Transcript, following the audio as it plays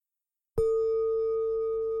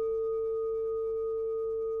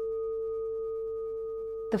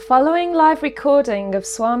The following live recording of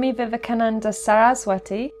Swami Vivekananda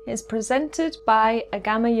Saraswati is presented by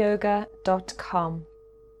agamayoga.com.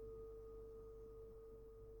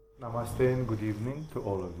 Namaste and good evening to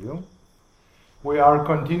all of you. We are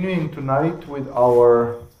continuing tonight with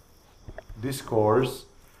our discourse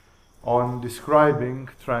on describing,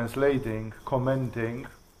 translating, commenting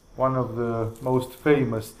one of the most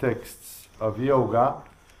famous texts of yoga.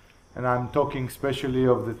 And I'm talking especially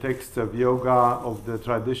of the texts of yoga, of the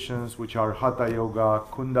traditions which are Hatha Yoga,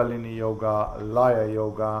 Kundalini Yoga, Laya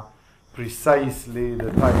Yoga, precisely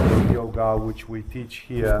the type of yoga which we teach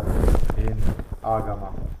here in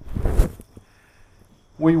Agama.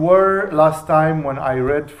 We were, last time when I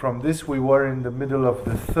read from this, we were in the middle of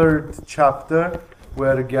the third chapter,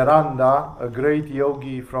 where Gheranda, a great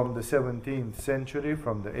yogi from the 17th century,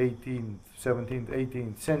 from the 17th,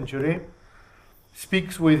 18th century,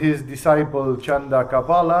 speaks with his disciple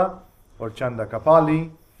Chandakapala or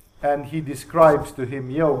Chandakapali, and he describes to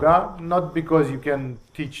him yoga, not because you can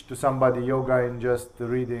teach to somebody yoga in just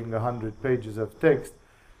reading 100 pages of text.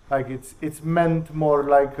 Like it's meant more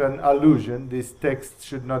like an allusion. This text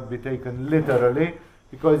should not be taken literally,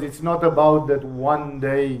 because it's not about that one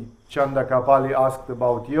day Chandakapali asked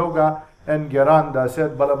about yoga and Gheranda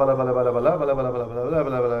said bala bala bala bala bala bala bala bala bala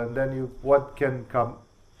bala bala, and then what can come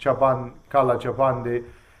Kala Chapandi,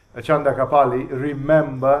 Chandakapali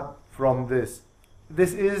remember from this.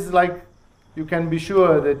 This is like, you can be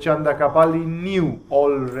sure that Chandakapali knew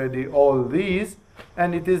already all these,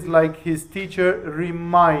 and it is like his teacher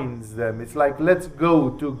reminds them. It's like, let's go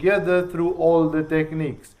together through all the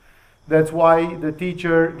techniques. That's why the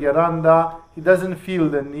teacher, Gheranda, he doesn't feel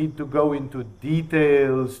the need to go into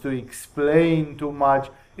details, to explain too much.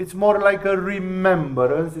 It's more like a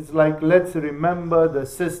remembrance. It's like, let's remember the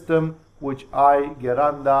system which I,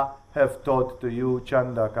 Gheranda, have taught to you,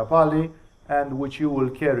 Chandakapali, and which you will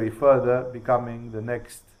carry further, becoming the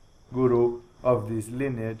next guru of this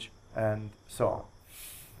lineage, and so on.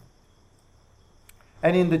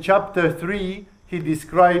 And in the chapter 3, he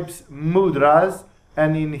describes mudras,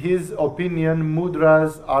 and in his opinion,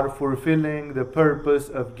 mudras are fulfilling the purpose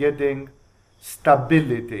of getting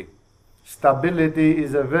stability. Stability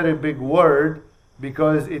is a very big word,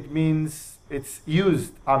 because it means, it's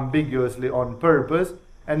used ambiguously on purpose,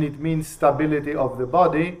 and it means stability of the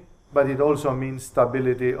body, but it also means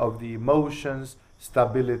stability of the emotions,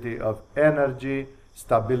 stability of energy,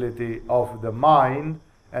 stability of the mind.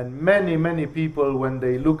 And many people, when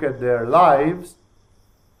they look at their lives,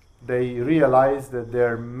 they realize that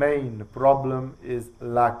their main problem is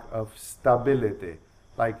lack of stability.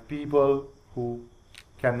 Like people who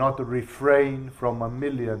cannot refrain from a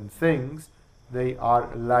million things, they are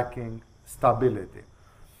lacking stability.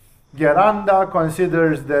 Gheranda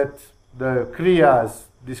considers that the kriyas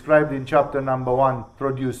described in chapter number 1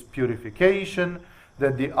 produce purification,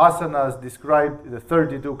 that the asanas described, the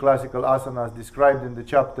 32 classical asanas described in the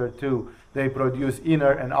chapter 2, they produce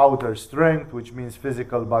inner and outer strength, which means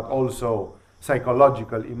physical but also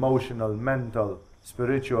psychological, emotional, mental,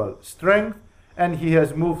 spiritual strength. And he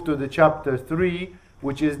has moved to the chapter 3,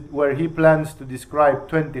 which is where he plans to describe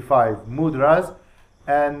 25 mudras.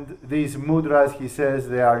 And these mudras, he says,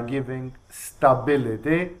 they are giving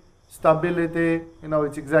stability. Stability,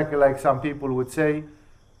 it's exactly like some people would say,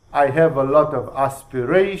 I have a lot of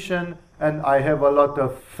aspiration and I have a lot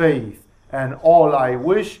of faith, and all I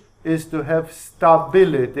wish is to have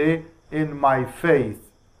stability in my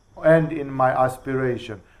faith and in my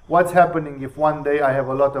aspiration. What's happening if one day I have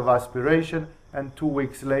a lot of aspiration and 2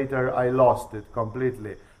 weeks later I lost it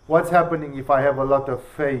completely? What's happening if I have a lot of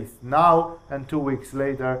faith now and 2 weeks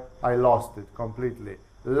later I lost it completely?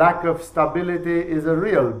 Lack of stability is a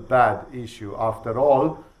real bad issue after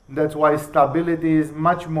all. That's why stability is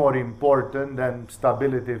much more important than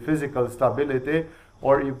stability, physical stability.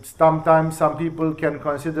 Or sometimes some people can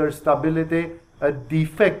consider stability a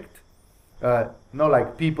defect.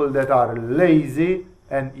 Like people that are lazy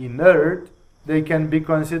and inert, they can be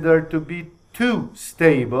considered to be too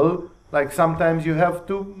stable. Like sometimes you have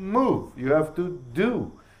to move, you have to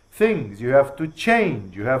do things, you have to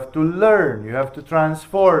change, you have to learn, you have to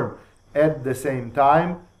transform. At the same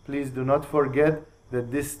time, please do not forget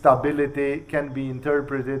that this stability can be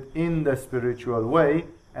interpreted in the spiritual way,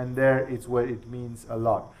 and there it's where it means a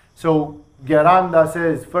lot. So Gheranda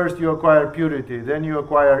says, first you acquire purity, then you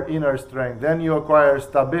acquire inner strength, then you acquire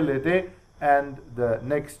stability, and the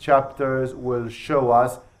next chapters will show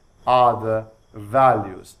us other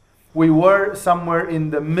values. We were somewhere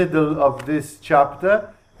in the middle of this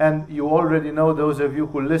chapter, and you already know, those of you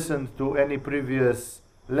who listened to any previous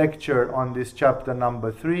lecture on this chapter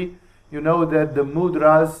number 3, you know that the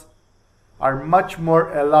mudras are much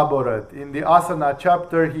more elaborate. In the asana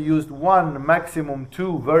chapter, he used 1, maximum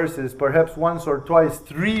 2 verses, perhaps once or twice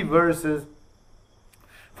 3 verses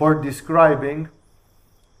for describing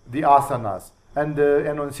the asanas. And the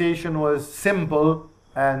enunciation was simple,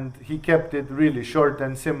 and he kept it really short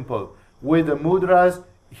and simple. With the mudras,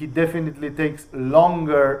 he definitely takes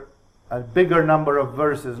a bigger number of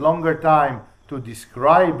verses, longer time to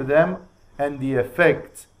describe them, and the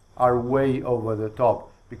effects are way over the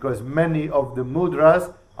top, because many of the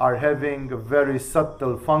mudras are having very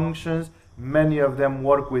subtle functions. Many of them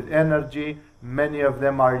work with energy. Many of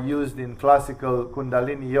them are used in classical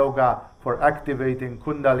Kundalini yoga for activating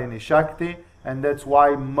Kundalini Shakti, and that's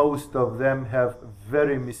why most of them have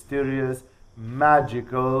very mysterious,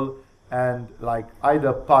 magical, and like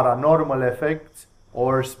either paranormal effects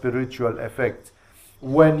or spiritual effects.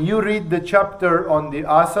 When you read the chapter on the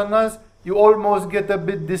asanas, you almost get a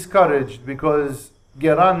bit discouraged, because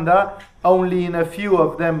Gheranda only in a few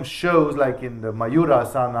of them shows, like in the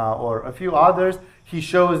Mayurasana or a few others, he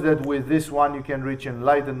shows that with this one you can reach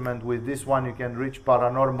enlightenment, with this one you can reach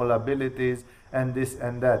paranormal abilities, and this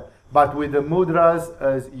and that. But with the mudras,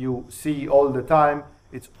 as you see all the time,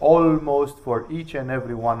 it's almost for each and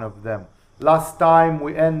every one of them. Last time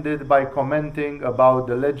we ended by commenting about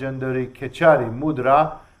the legendary Kechari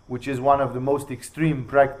mudra, which is one of the most extreme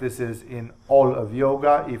practices in all of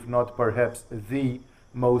yoga, if not perhaps the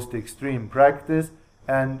most extreme practice,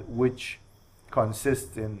 and which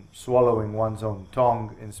consists in swallowing one's own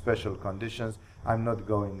tongue in special conditions. I'm not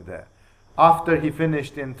going there. After he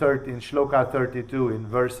finished in Sloka 32, in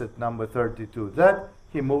verse number 32, that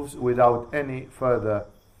he moves without any further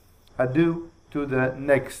ado to the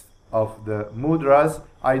next of the mudras.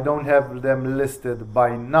 I don't have them listed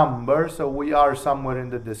by number, so we are somewhere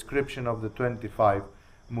in the description of the 25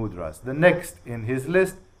 mudras. The next in his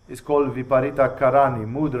list is called Viparita Karani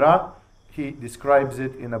mudra. He describes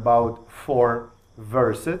it in about 4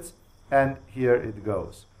 verses, and here it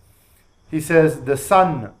goes. He says, the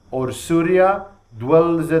sun or Surya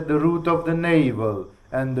dwells at the root of the navel,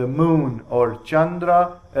 and the moon or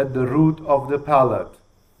Chandra at the root of the palate.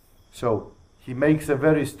 So he makes a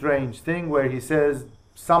very strange thing where he says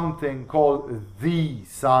something called the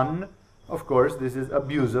sun. Of course, this is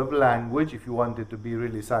abusive language if you want it to be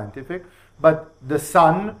really scientific. But the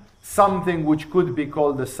sun, something which could be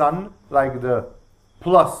called the sun, like the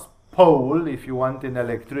plus pole, if you want, in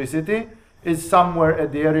electricity, is somewhere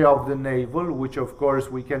at the area of the navel, which of course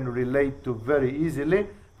we can relate to very easily,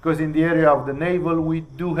 because in the area of the navel we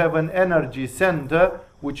do have an energy center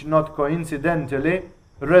which, not coincidentally,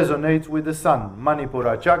 resonates with the sun.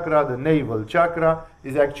 Manipura chakra, the navel chakra,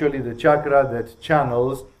 is actually the chakra that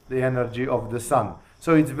channels the energy of the sun.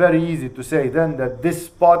 So it's very easy to say then that this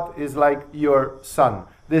spot is like your sun.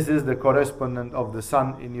 This is the correspondent of the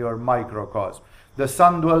sun in your microcosm. The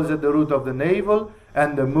sun dwells at the root of the navel,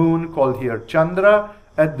 and the moon, called here Chandra,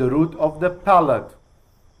 at the root of the palate.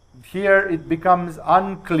 Here it becomes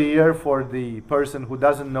unclear for the person who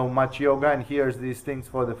doesn't know much yoga and hears these things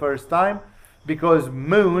for the first time, because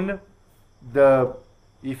moon,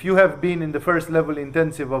 if you have been in the first level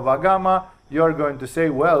intensive of Agama, you are going to say,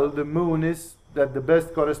 well, the moon is at the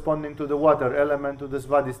best corresponding to the water element, to the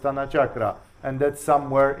Svadhisthana chakra, and that's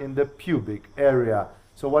somewhere in the pubic area.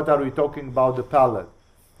 So what are we talking about the palate?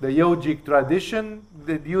 The yogic tradition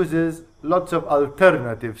that uses lots of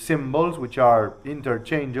alternative symbols which are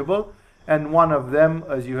interchangeable, and one of them,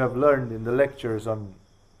 as you have learned in the lectures on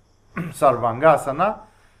Sarvangasana,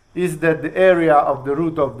 is that the area of the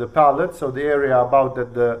root of the palate, so the area about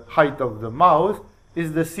at the height of the mouth,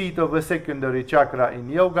 is the seat of a secondary chakra in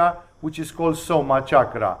yoga, which is called Soma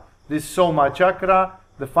chakra. This Soma chakra,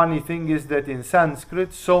 the funny thing is that in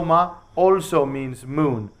Sanskrit, Soma also means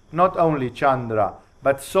moon, not only Chandra,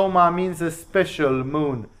 but Soma means a special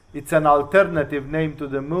moon. It's an alternative name to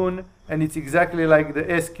the moon, and it's exactly like the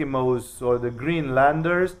Eskimos or the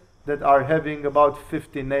Greenlanders that are having about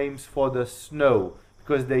 50 names for the snow,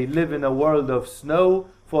 because they live in a world of snow.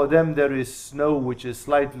 For them there is snow which is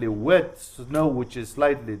slightly wet, snow which is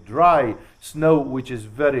slightly dry, snow which is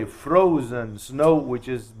very frozen, snow which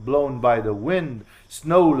is blown by the wind,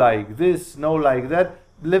 snow like this, snow like that.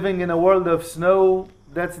 Living in a world of snow,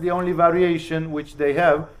 that's the only variation which they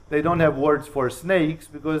have. They don't have words for snakes,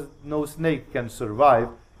 because no snake can survive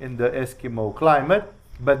in the Eskimo climate,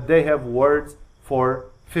 but they have words for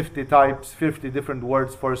 50 types, 50 different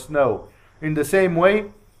words for snow. In the same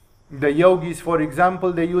way, the yogis, for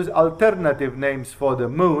example, they use alternative names for the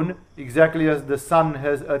moon, exactly as the sun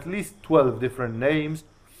has at least 12 different names,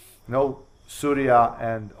 Surya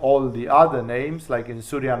and all the other names, like in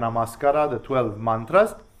Surya Namaskara, the 12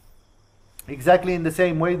 mantras. Exactly in the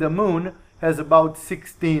same way, the moon has about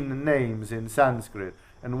 16 names in Sanskrit,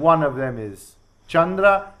 and one of them is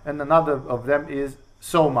Chandra and another of them is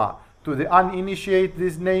Soma. To the uninitiated,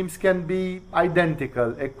 these names can be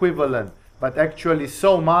identical, equivalent, but actually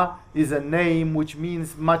Soma is a name which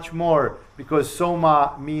means much more, because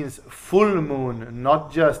Soma means full moon,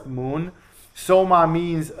 not just moon. Soma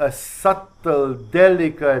means a subtle,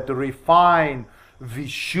 delicate, refined,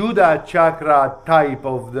 Vishuddha chakra type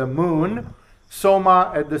of the moon.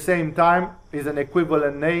 Soma at the same time is an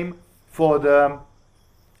equivalent name for the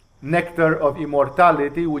nectar of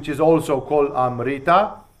immortality, which is also called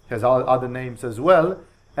Amrita, has other names as well.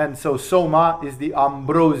 And so Soma is the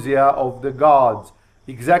ambrosia of the gods.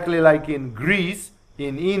 Exactly like in Greece,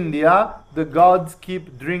 in India, the gods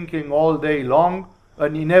keep drinking all day long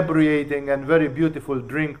an inebriating and very beautiful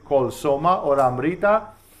drink called Soma or Amrita,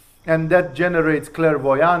 and that generates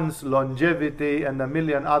clairvoyance, longevity, and a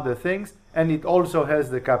million other things, and it also has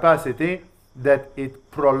the capacity that it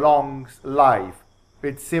prolongs life.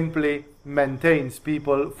 It simply maintains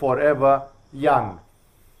people forever young.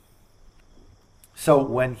 So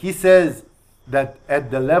when he says that at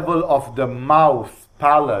the level of the mouth,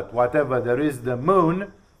 palate, whatever there is the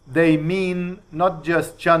moon, they mean not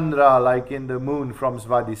just Chandra like in the moon from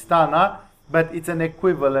Svadhisthana, but it's an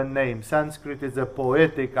equivalent name. Sanskrit is a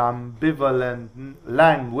poetic, ambivalent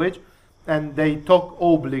language, and they talk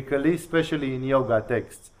obliquely, especially in yoga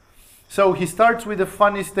texts. So he starts with a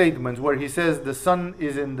funny statement where he says the sun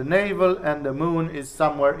is in the navel and the moon is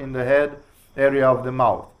somewhere in the head area of the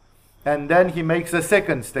mouth. And then he makes a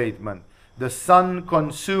second statement. The sun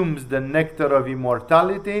consumes the nectar of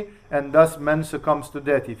immortality, and thus man succumbs to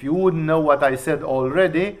death. If you wouldn't know what I said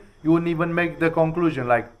already, you wouldn't even make the conclusion,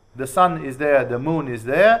 like the sun is there, the moon is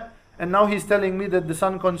there, and now he's telling me that the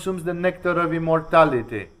sun consumes the nectar of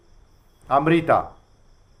immortality. Amrita.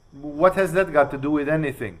 What has that got to do with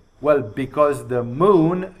anything? Well, because the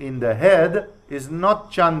moon in the head is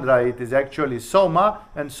not Chandra, it is actually Soma,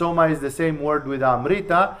 and Soma is the same word with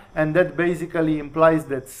Amrita, and that basically implies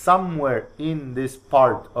that somewhere in this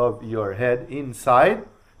part of your head, inside,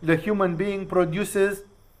 the human being produces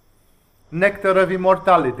nectar of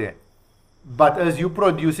immortality. But as you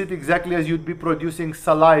produce it, exactly as you'd be producing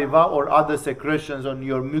saliva or other secretions on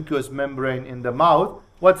your mucous membrane in the mouth,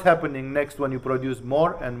 what's happening next when you produce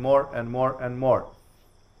more and more and more and more?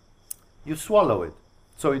 You swallow it.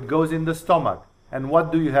 So it goes in the stomach. And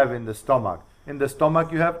what do you have in the stomach? In the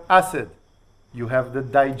stomach you have acid. You have the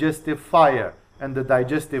digestive fire. And the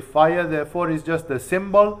digestive fire, therefore, is just a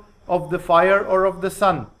symbol of the fire or of the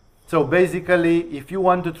sun. So basically, if you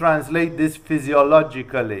want to translate this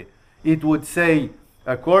physiologically, it would say,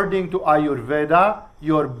 according to Ayurveda,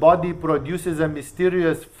 your body produces a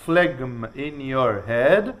mysterious phlegm in your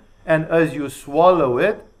head, and as you swallow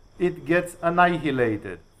it, it gets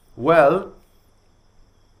annihilated. Well,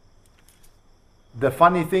 the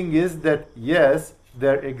funny thing is that, yes,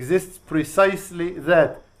 there exists precisely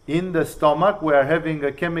that. In the stomach, we are having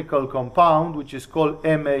a chemical compound which is called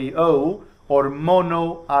MAO, or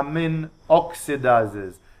monoamine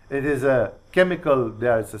oxidases. It is a chemical,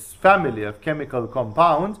 there's a family of chemical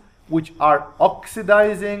compounds which are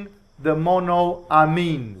oxidizing the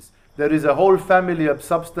monoamines. There is a whole family of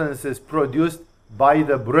substances produced by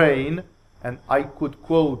the brain, and I could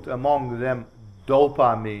quote among them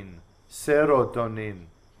dopamine, serotonin,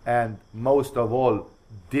 and most of all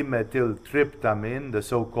dimethyltryptamine, the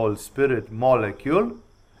so-called spirit molecule.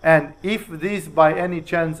 And if these by any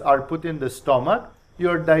chance are put in the stomach,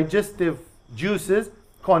 your digestive juices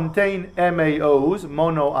contain MAOs,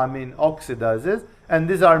 monoamine oxidases, and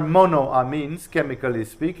these are monoamines, chemically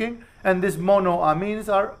speaking, and these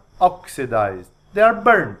monoamines are oxidized. They are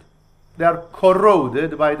burnt. They are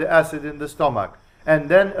corroded by the acid in the stomach. And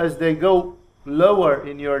then as they go lower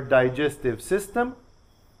in your digestive system,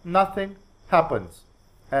 nothing happens.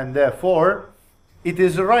 And therefore, it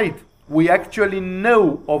is right. We actually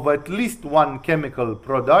know of at least one chemical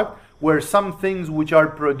product where some things which are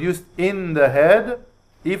produced in the head,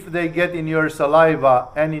 if they get in your saliva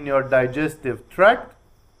and in your digestive tract,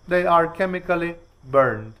 they are chemically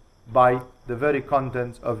burned by the very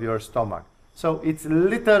contents of your stomach. So it's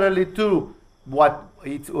literally true.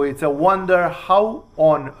 It's a wonder how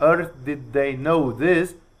on earth did they know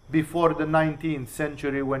this before the 19th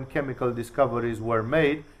century, when chemical discoveries were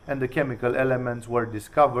made and the chemical elements were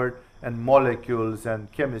discovered and molecules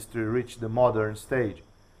and chemistry reached the modern stage.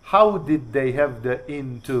 How did they have the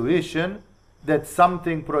intuition that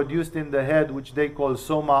something produced in the head, which they call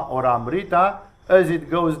Soma or Amrita, as it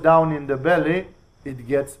goes down in the belly, it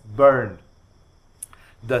gets burned?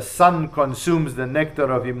 The sun consumes the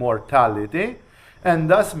nectar of immortality, and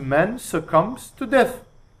thus man succumbs to death.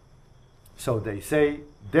 So they say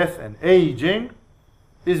death and aging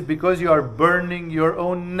is because you are burning your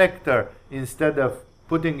own nectar. Instead of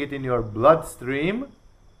putting it in your bloodstream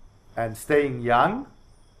and staying young,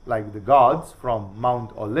 like the gods from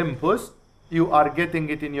Mount Olympus, you are getting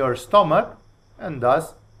it in your stomach, and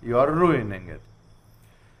thus you are ruining it.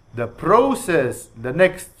 The process, the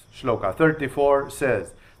next Sloka, 34,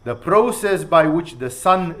 says, the process by which the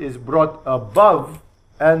sun is brought above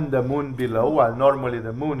and the moon below, while normally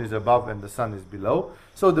the moon is above and the sun is below.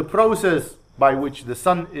 So the process by which the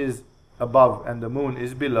sun is above and the moon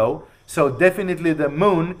is below, so definitely the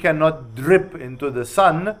moon cannot drip into the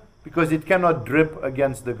sun because it cannot drip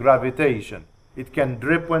against the gravitation. It can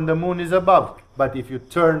drip when the moon is above, but if you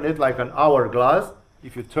turn it like an hourglass,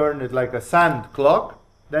 if you turn it like a sand clock,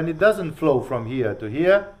 then it doesn't flow from here to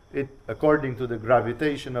here. It, according to the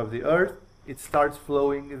gravitation of the earth, it starts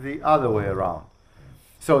flowing the other way around.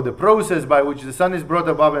 So the process by which the sun is brought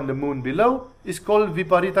above and the moon below is called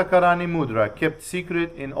Viparita Karani Mudra, kept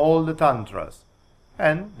secret in all the tantras.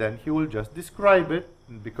 And then he will just describe it,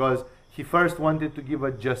 because he first wanted to give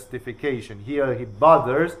a justification. Here he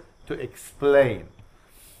bothers to explain.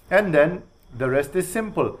 And then the rest is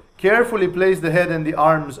simple. Carefully place the head and the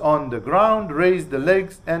arms on the ground, raise the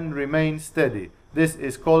legs and remain steady. This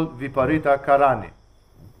is called Viparita Karani.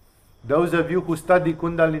 Those of you who study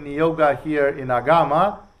Kundalini Yoga here in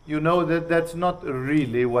Agama, you know that that's not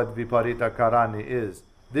really what Viparita Karani is.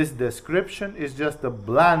 This description is just a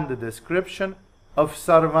bland description of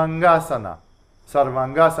Sarvangasana.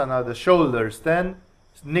 Sarvangasana, the shoulder stand,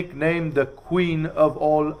 nicknamed the queen of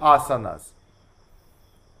all asanas.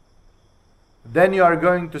 Then you are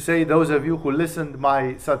going to say, those of you who listened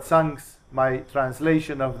my satsangs, my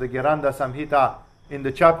translation of the Gheranda Samhita in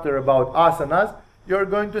the chapter about asanas, you're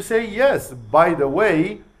going to say, yes, by the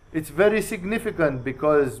way, it's very significant,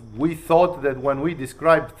 because we thought that when we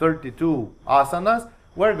described 32 asanas,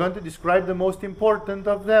 we're going to describe the most important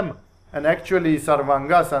of them. And actually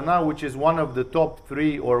Sarvangasana, which is one of the top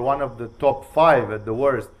 3 or one of the top 5 at the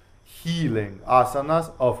worst healing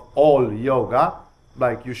asanas of all yoga,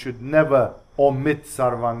 like you should never omit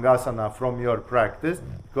Sarvangasana from your practice,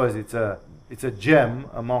 because it's a gem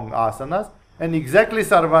among asanas. And exactly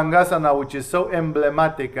Sarvangasana, which is so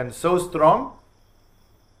emblematic and so strong,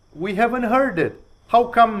 we haven't heard it. How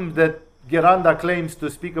come that Gheranda claims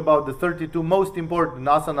to speak about the 32 most important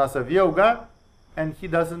asanas of yoga, and he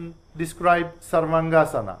doesn't describe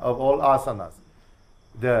Sarvangasana of all asanas?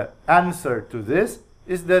 The answer to this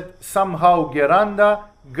is that somehow Gheranda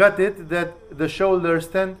got it that the shoulder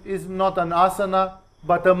stand is not an asana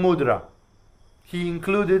but a mudra. He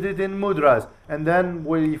included it in mudras, and then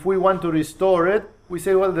if we want to restore it, we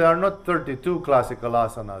say, well, there are not 32 classical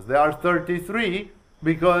asanas, there are 33,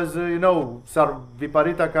 because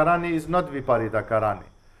Viparita Karani is not Viparita Karani.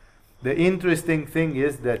 The interesting thing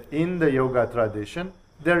is that in the yoga tradition,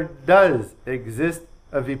 there does exist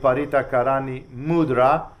a Viparita Karani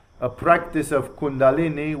mudra, a practice of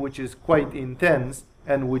Kundalini which is quite intense,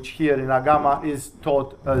 and which here in Agama is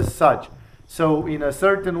taught as such. So in a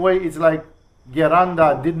certain way, it's like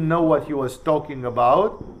Gheranda didn't know what he was talking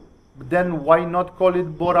about, but then why not call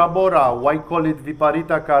it Bora Bora? Why call it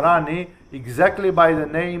Viparita Karani? Exactly by the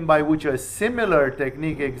name by which a similar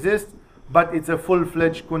technique exists, but it's a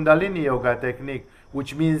full-fledged Kundalini Yoga technique,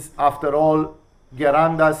 which means, after all,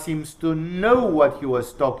 Gheranda seems to know what he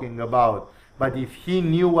was talking about. But if he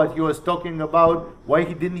knew what he was talking about, why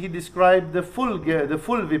didn't he describe the full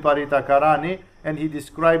Viparita Karani, and he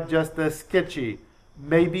described just a sketchy?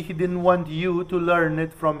 Maybe he didn't want you to learn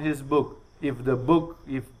it from his book. If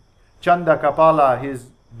Chanda Kapala, his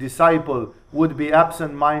disciple, would be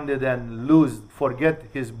absent-minded and forget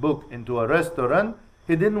his book into a restaurant,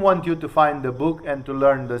 he didn't want you to find the book and to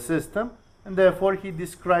learn the system, and therefore he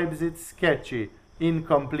describes it sketchy,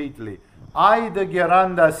 incompletely. The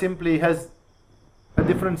Gheranda, simply has a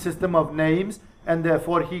different system of names, and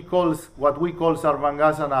therefore he calls what we call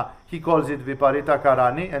Sarvangasana, he calls it Viparita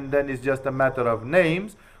Karani, and then it's just a matter of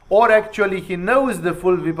names. Or actually he knows the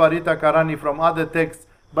full Viparita Karani from other texts,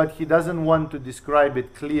 but he doesn't want to describe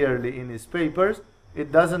it clearly in his papers.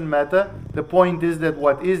 It doesn't matter. The point is that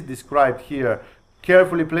what is described here,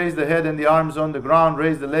 carefully place the head and the arms on the ground,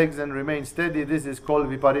 raise the legs and remain steady, this is called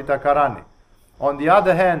Viparita Karani. On the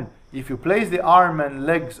other hand, if you place the arm and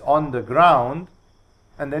legs on the ground,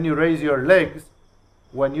 and then you raise your legs,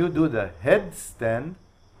 when you do the headstand,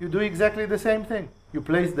 you do exactly the same thing. You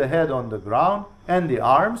place the head on the ground and the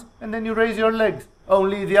arms, and then you raise your legs,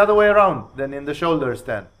 only the other way around than in the shoulder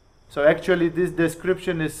stand. So actually this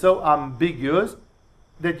description is so ambiguous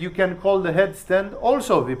that you can call the headstand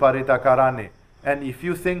also Viparita Karani. And if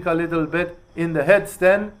you think a little bit, in the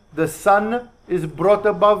headstand, the sun is brought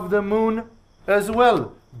above the moon as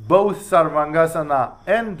well. Both Sarvangasana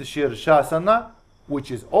and Shirshasana,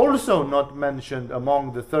 which is also not mentioned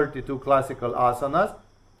among the 32 classical asanas,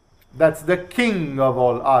 that's the king of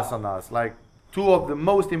all asanas. Like two of the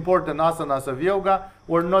most important asanas of yoga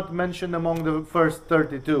were not mentioned among the first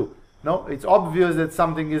 32. No, it's obvious that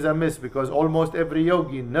something is amiss, because almost every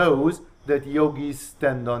yogi knows that yogis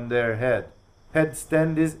stand on their head.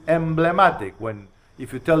 Headstand is emblematic.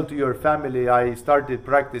 If you tell to your family, I started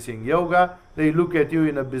practicing yoga, they look at you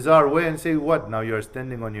in a bizarre way and say, what, now you're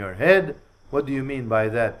standing on your head? What do you mean by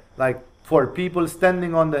that? Like, for people,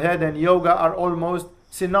 standing on the head and yoga are almost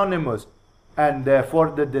synonymous. And therefore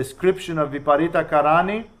the description of Viparita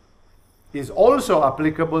Karani is also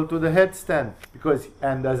applicable to the headstand,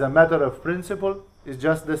 and as a matter of principle, it's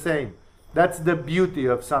just the same. That's the beauty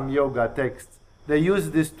of some yoga texts. They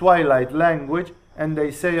use this twilight language and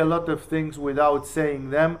they say a lot of things without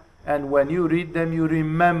saying them, and when you read them you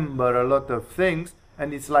remember a lot of things,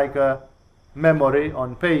 and it's like a memory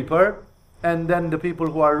on paper. And then the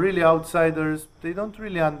people who are really outsiders, they don't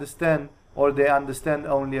really understand, or they understand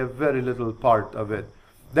only a very little part of it.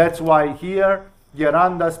 That's why here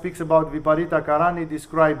Gheranda speaks about Viparita Karani,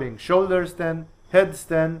 describing shoulder stand,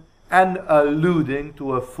 headstand, and alluding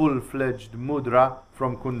to a full-fledged mudra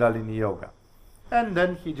from Kundalini Yoga. And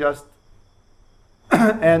then he just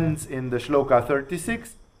ends in the Sloka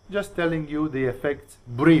 36, just telling you the effects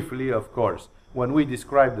briefly, of course. When we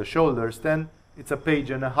describe the shoulder stand, it's a page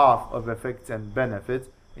and a half of effects and benefits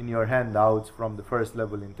in your handouts from the first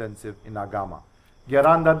level intensive in Agama.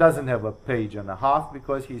 Gheranda doesn't have a page and a half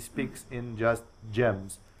because he speaks in just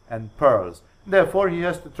gems and pearls. Therefore, he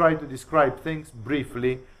has to try to describe things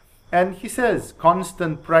briefly. And he says,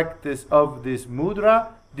 constant practice of this mudra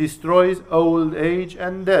destroys old age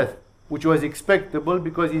and death, which was expectable,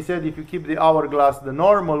 because he said if you keep the hourglass the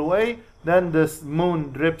normal way, then the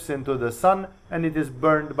moon drips into the sun and it is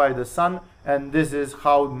burned by the sun, and this is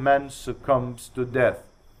how man succumbs to death.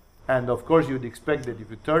 And of course you'd expect that if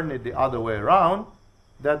you turn it the other way around,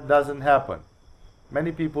 that doesn't happen.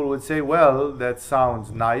 Many people would say, well, that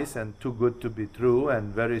sounds nice and too good to be true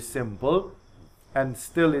and very simple, and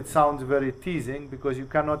still it sounds very teasing, because you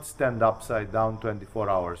cannot stand upside down 24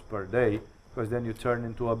 hours per day, because then you turn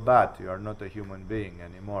into a bat. You are not a human being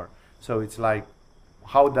anymore. So it's like,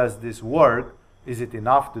 how does this work? Is it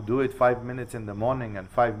enough to do it 5 minutes in the morning and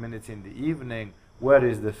 5 minutes in the evening? Where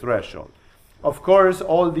is the threshold? Of course,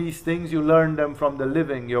 all these things, you learn them from the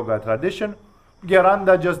living yoga tradition.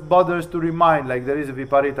 Gheranda just bothers to remind, like there is a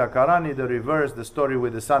Viparita Karani, the reverse, the story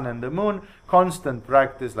with the sun and the moon. Constant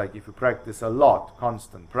practice, like if you practice a lot,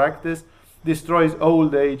 constant practice, destroys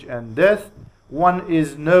old age and death. One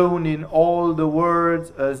is known in all the worlds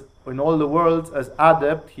as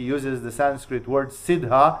adept. He uses the Sanskrit word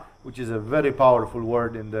siddha, which is a very powerful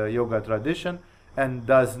word in the yoga tradition, and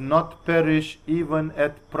does not perish even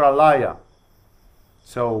at pralaya.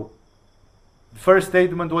 So the first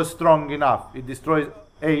statement was strong enough. It destroys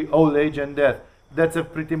old age and death. That's a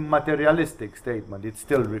pretty materialistic statement. It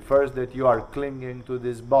still refers that you are clinging to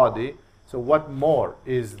this body. So what more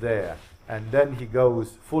is there? And then he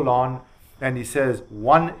goes full on and he says,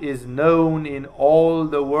 one is known in all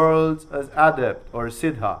the worlds as adept or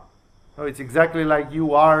siddha. So it's exactly like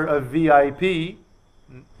you are a VIP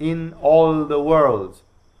in all the worlds.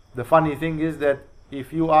 The funny thing is that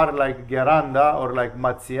if you are like Gheranda or like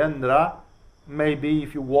Matsyendra, maybe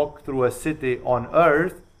if you walk through a city on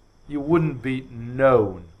earth, you wouldn't be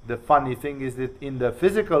known. The funny thing is that in the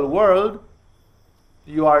physical world,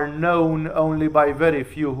 you are known only by very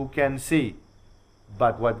few who can see.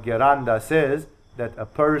 But what Gheranda says, that a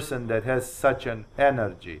person that has such an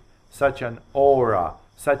energy, such an aura,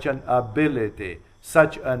 such an ability,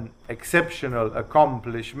 such an exceptional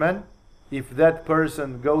accomplishment, if that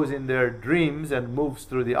person goes in their dreams and moves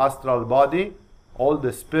through the astral body, all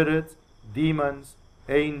the spirits, demons,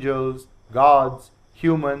 angels, gods,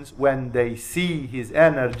 humans, when they see his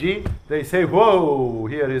energy, they say, whoa,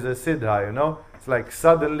 here is a siddha, you know. It's like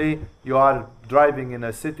suddenly you are driving in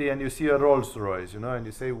a city and you see a Rolls Royce, you know, and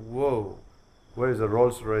you say, whoa, where is a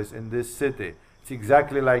Rolls Royce in this city? It's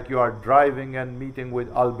exactly like you are driving and meeting with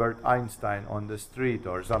Albert Einstein on the street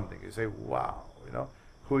or something. You say, wow, you know,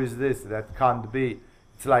 who is this? That can't be.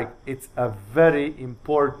 It's like, it's a very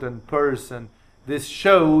important person. This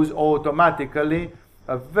shows automatically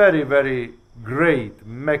a very, very great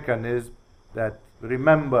mechanism that,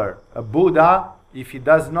 remember, a Buddha, if he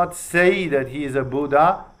does not say that he is a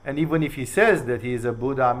Buddha, and even if he says that he is a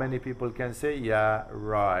Buddha, many people can say, yeah,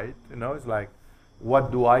 right. You know, it's like,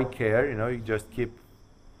 what do I care? You know, you just keep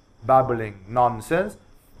babbling nonsense.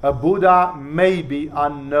 A Buddha may be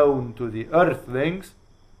unknown to the earthlings,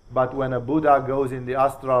 but when a Buddha goes in the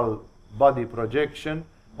astral body projection,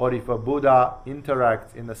 or if a Buddha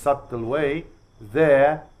interacts in a subtle way,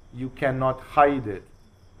 there you cannot hide it.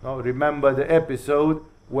 No? Remember the episode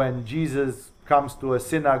when Jesus comes to a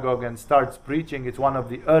synagogue and starts preaching. It's one of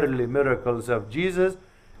the early miracles of Jesus.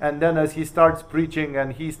 And then as he starts preaching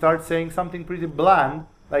and he starts saying something pretty bland,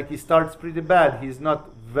 like he starts pretty bad. He's not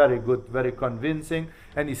very good, very convincing.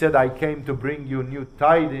 And he said, I came to bring you new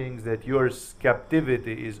tidings that your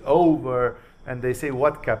captivity is over. And they say,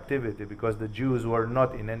 what captivity? Because the Jews were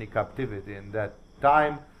not in any captivity in that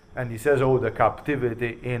time. And he says, oh, the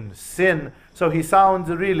captivity in sin. So he sounds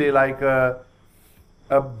really like a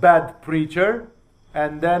bad preacher.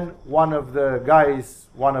 And then one of the guys,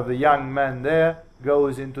 one of the young men there,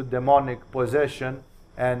 goes into demonic possession,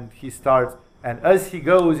 and he starts, and as he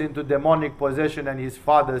goes into demonic possession, and his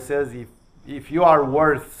father says, if you are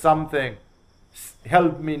worth something,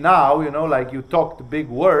 help me now, like you talked big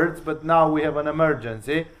words, but now we have an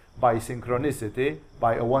emergency, by synchronicity,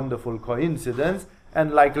 by a wonderful coincidence,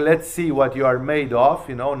 and like, let's see what you are made of,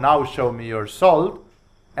 now show me your salt.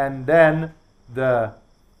 And then the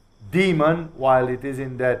demon, while it is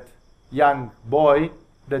in that young boy,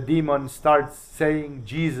 the demon starts saying,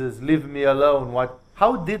 Jesus, leave me alone.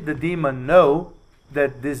 How did the demon know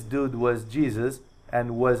that this dude was Jesus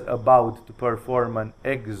and was about to perform an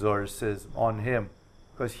exorcism on him?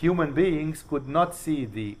 Because human beings could not see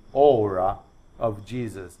the aura of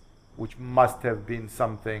Jesus, which must have been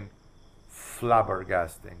something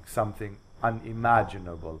flabbergasting, something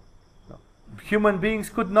unimaginable. No. Human beings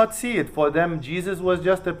could not see it. For them, Jesus was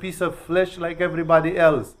just a piece of flesh like everybody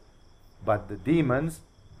else. But the demons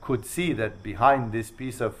could see that behind this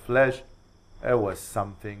piece of flesh, there was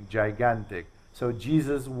something gigantic. So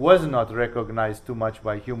Jesus was not recognized too much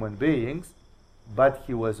by human beings, but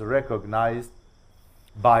he was recognized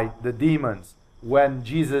by the demons. When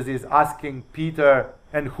Jesus is asking Peter,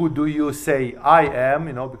 and who do you say I am?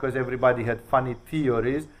 Because everybody had funny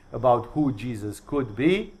theories about who Jesus could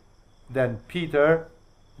be. Then Peter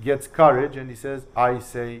gets courage and he says, I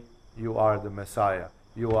say you are the Messiah.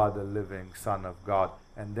 You are the living Son of God.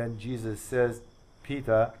 And then Jesus says,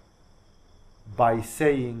 Peter, by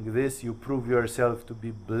saying this, you prove yourself to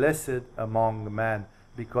be blessed among men,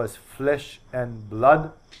 because flesh and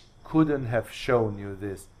blood couldn't have shown you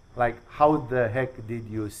this. Like, how the heck did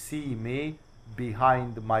you see me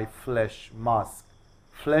behind my flesh mask?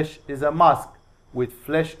 Flesh is a mask. With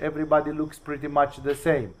flesh, everybody looks pretty much the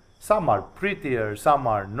same. Some are prettier, some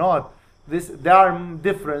are not. There are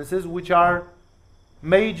differences which are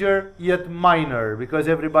major yet minor, because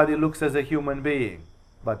everybody looks as a human being.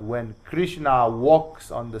 But when Krishna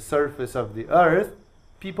walks on the surface of the earth,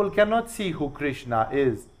 people cannot see who Krishna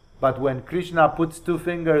is. But when Krishna puts two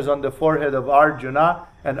fingers on the forehead of Arjuna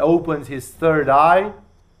and opens his third eye,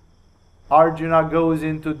 Arjuna goes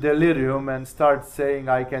into delirium and starts saying,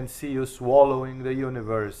 I can see you swallowing the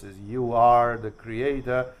universes. You are the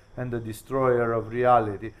creator and the destroyer of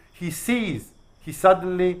reality. He sees. He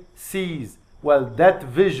suddenly sees. Well, that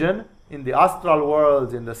vision in the astral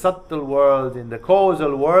worlds, in the subtle worlds, in the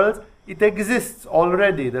causal worlds, it exists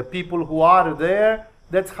already. The people who are there,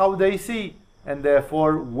 that's how they see. And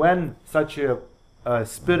therefore, when such a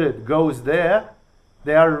spirit goes there,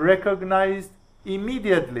 they are recognized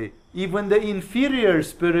immediately. Even the inferior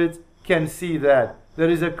spirits can see that. There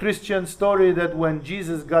is a Christian story that when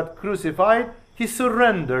Jesus got crucified, he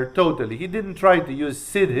surrendered totally. He didn't try to use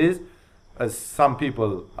siddhis, as some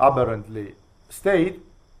people aberrantly state,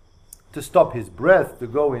 to stop his breath, to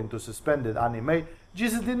go into suspended animation.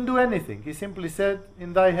 Jesus didn't do anything. He simply said,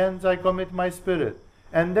 in thy hands I commit my spirit.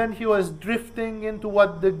 And then he was drifting into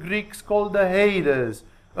what the Greeks called the Hades,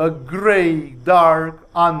 a gray, dark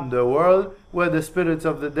underworld where the spirits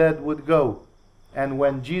of the dead would go. And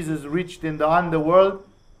when Jesus reached in the underworld,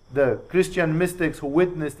 the Christian mystics who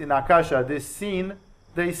witnessed in Akasha this scene,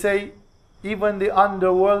 they say even the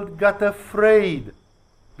underworld got afraid,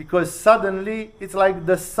 because suddenly it's like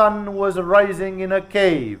the sun was rising in a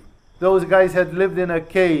cave. Those guys had lived in a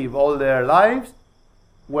cave all their lives,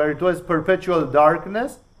 where it was perpetual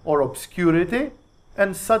darkness or obscurity,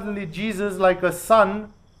 and suddenly Jesus, like a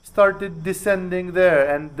sun, started descending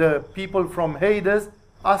there, and the people from Hades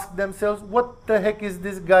asked themselves, what the heck is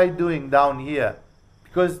this guy doing down here?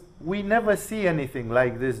 Because we never see anything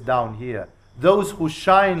like this down here. Those who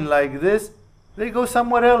shine like this, they go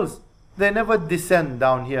somewhere else. They never descend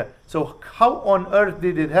down here. So how on earth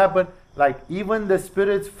did it happen? Like even the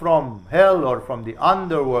spirits from hell or from the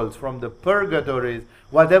underworlds, from the purgatories,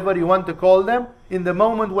 whatever you want to call them, in the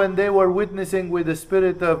moment when they were witnessing with the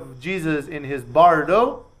spirit of Jesus in his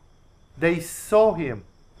bardo, they saw him.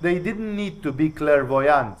 They didn't need to be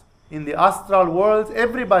clairvoyant. In the astral worlds,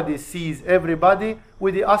 everybody sees everybody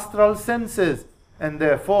with the astral senses. And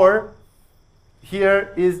therefore,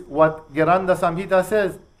 here is what Gheranda Samhita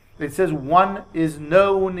says. It says, one is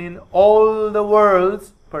known in all the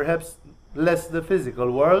worlds, perhaps less the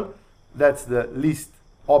physical world, that's the least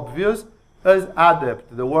obvious, as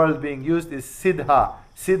adept. The word being used is siddha.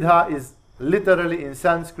 Siddha is literally in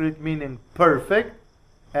Sanskrit meaning perfect,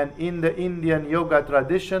 and in the Indian yoga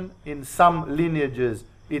tradition, in some lineages,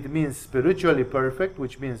 it means spiritually perfect,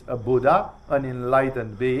 which means a Buddha, an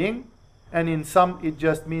enlightened being, and in some it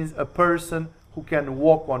just means a person who can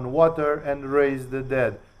walk on water and raise the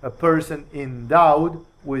dead, a person endowed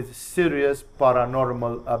with serious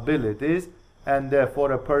paranormal abilities, and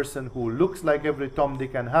therefore a person who looks like every Tom,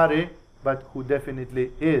 Dick and Harry, but who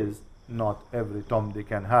definitely is not every Tom,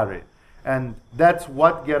 Dick and Harry. And that's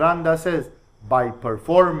what Gheranda says. By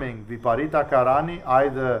performing Viparita Karani,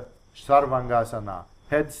 either Sarvangasana,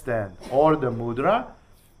 headstand, or the mudra,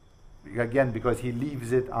 again because he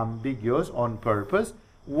leaves it ambiguous on purpose,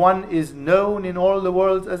 one is known in all the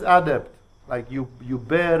worlds as adept. Like you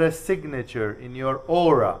bear a signature in your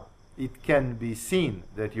aura. It can be seen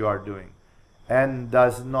that you are doing, and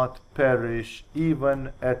does not perish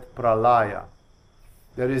even at pralaya.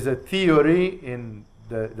 There is a theory in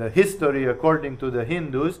the history according to the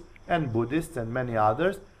Hindus and Buddhists and many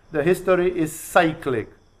others. The history is cyclic.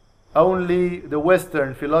 Only the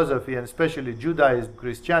Western philosophy, and especially Judaism,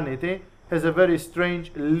 Christianity, has a very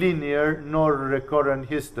strange linear nor recurrent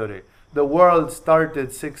history. The world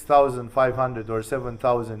started 6,500 or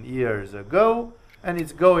 7,000 years ago, and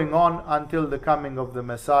it's going on until the coming of the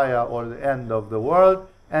Messiah or the end of the world,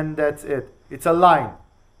 and that's it. It's a line.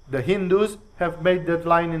 The Hindus have made that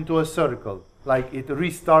line into a circle, like it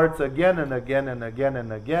restarts again and again and again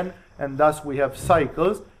and again, and thus we have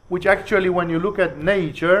cycles, which actually, when you look at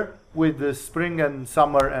nature, with the spring and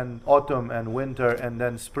summer and autumn and winter and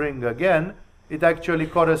then spring again, it actually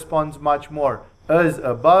corresponds much more. As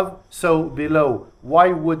above, so below.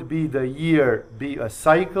 Why would be the year be a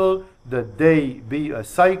cycle, the day be a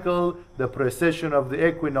cycle, the precession of the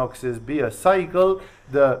equinoxes be a cycle,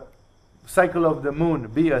 the cycle of the moon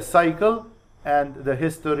be a cycle, and the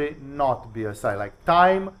history not be a cycle? Like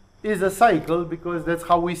time is a cycle because that's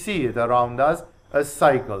how we see it around us, as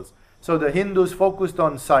cycles. So the Hindus focused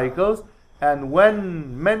on cycles, and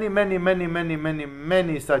when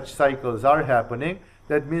many such cycles are happening,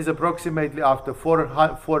 that means approximately after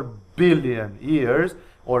 4 billion years,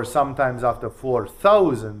 or sometimes after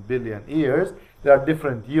 4,000 billion years, there are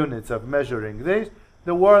different units of measuring this,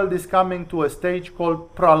 the world is coming to a stage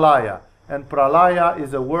called pralaya. And pralaya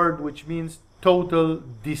is a word which means total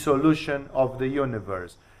dissolution of the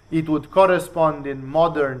universe. It would correspond in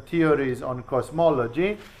modern theories on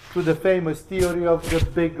cosmology to the famous theory of the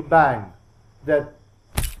Big Bang, that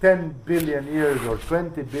 10 billion years or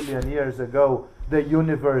 20 billion years ago the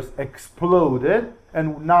universe exploded,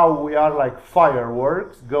 and now we are like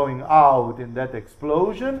fireworks going out in that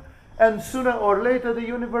explosion, and sooner or later the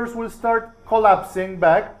universe will start collapsing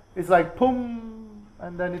back. It's like boom,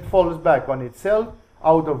 and then it falls back on itself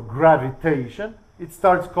out of gravitation. It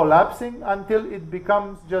starts collapsing until it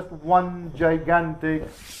becomes just one gigantic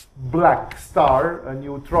black star, a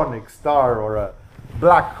neutronic star or a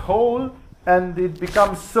black hole, and it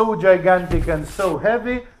becomes so gigantic and so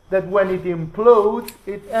heavy that when it implodes,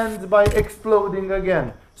 it ends by exploding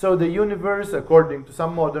again. So the universe, according to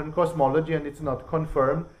some modern cosmology, and it's not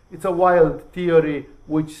confirmed, it's a wild theory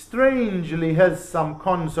which strangely has some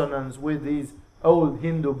consonance with these old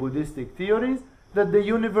Hindu Buddhistic theories, that the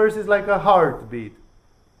universe is like a heartbeat.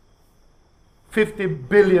 50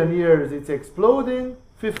 billion years it's exploding,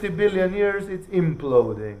 50 billion years it's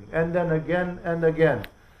imploding, and then again and again.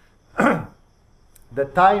 The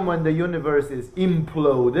time when the universe is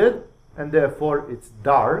imploded, and therefore it's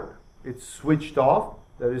dark, it's switched off,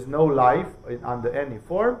 there is no life under any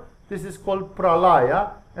form, this is called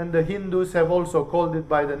pralaya, and the Hindus have also called it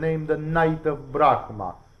by the name the night of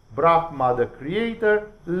Brahma. Brahma, the creator,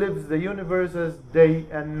 lives the universe as day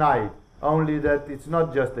and night, only that it's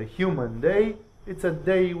not just a human day, it's a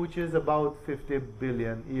day which is about 50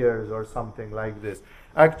 billion years or something like this.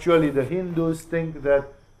 Actually, the Hindus think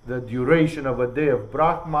that the duration of a day of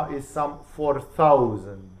Brahma is some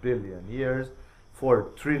 4,000 billion years, 4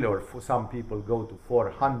 trillion, or for some people go to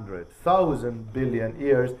 400,000 billion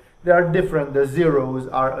years. They are different. The zeros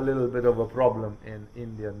are a little bit of a problem in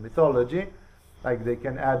Indian mythology. Like they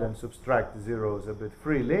can add and subtract zeros a bit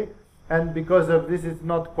freely. And because of this, it's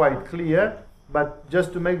not quite clear. But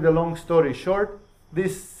just to make the long story short,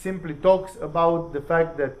 This simply talks about the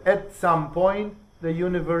fact that at some point the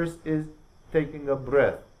universe is taking a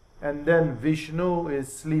breath, and then Vishnu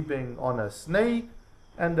is sleeping on a snake,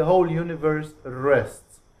 and the whole universe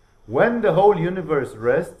rests. When the whole universe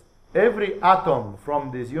rests, every atom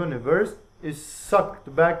from this universe is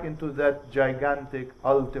sucked back into that gigantic,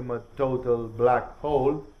 ultimate, total black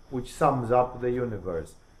hole, which sums up the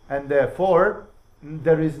universe. And therefore,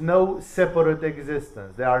 there is no separate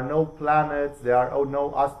existence. There are no planets, there are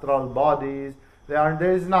no astral bodies,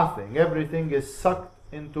 there is nothing. Everything is sucked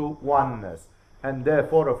into oneness. And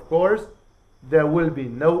therefore, of course, there will be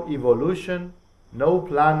no evolution, no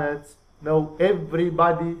planets, no,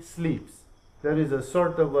 everybody sleeps. There is a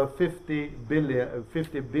sort of a 50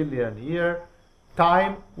 billion year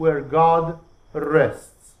time where God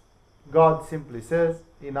rests. God simply says,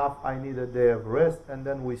 enough, I need a day of rest, and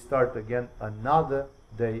then we start again another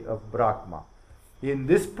day of Brahma. In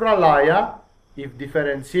this pralaya, if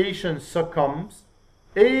differentiation succumbs,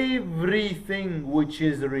 everything which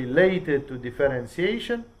is related to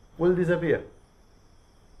differentiation will disappear.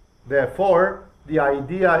 Therefore, the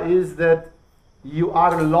idea is that you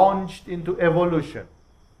are launched into evolution.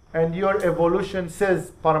 And your evolution,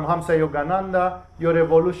 says Paramhamsa Yogananda, your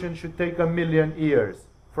evolution should take 1,000,000 years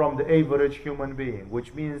from the average human being,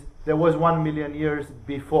 which means there was 1,000,000 years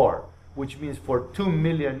before, which means for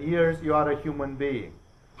 2,000,000 years you are a human being.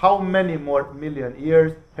 How many more million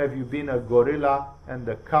years have you been a gorilla and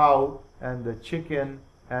the cow and the chicken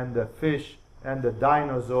and the fish and the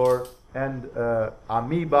dinosaur and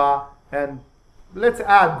amoeba, and let's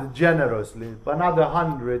add generously another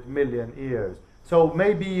 100 million years. So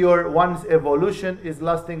maybe your one's evolution is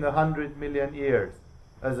lasting 100 million years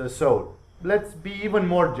as a soul. Let's be even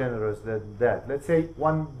more generous than that. Let's say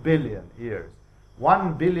 1 billion years.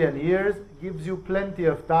 1 billion years gives you plenty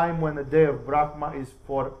of time when a day of Brahma is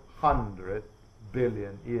 400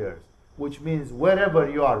 billion years. Which means wherever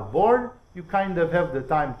you are born, you kind of have the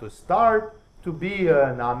time to start, to be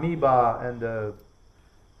an amoeba and a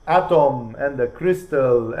atom and a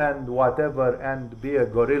crystal and whatever, and be a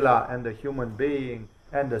gorilla and a human being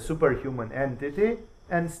and a superhuman entity,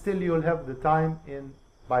 and still you'll have the time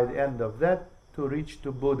by the end of that to reach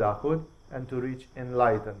to Buddhahood and to reach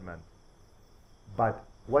enlightenment. But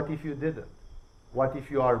what if you didn't? What if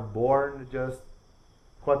you are born just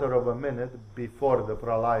quarter of a minute before the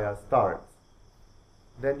pralaya starts?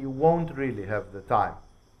 Then you won't really have the time,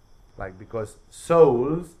 because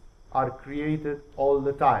souls are created all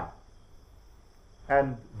the time.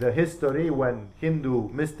 And the history, when Hindu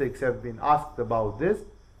mystics have been asked about this,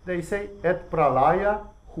 they say at pralaya,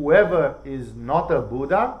 whoever is not a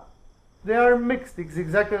Buddha, they are mixed. It's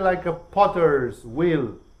exactly like a potter's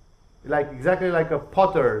wheel, exactly like a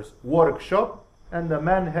potter's workshop, and the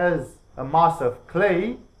man has a mass of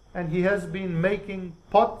clay, and he has been making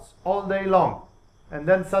pots all day long. And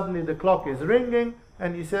then suddenly the clock is ringing,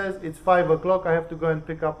 and he says, it's 5 o'clock, I have to go and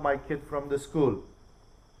pick up my kid from the school.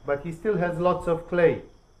 But he still has lots of clay.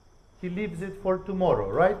 He leaves it for tomorrow,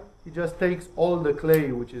 right? He just takes all the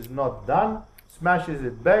clay which is not done, smashes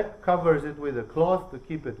it back, covers it with a cloth to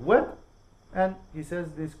keep it wet, and he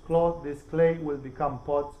says this clay will become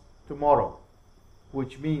pots tomorrow.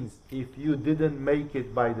 Which means if you didn't make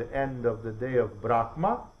it by the end of the day of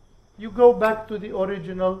Brahma, you go back to the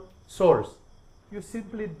original source. You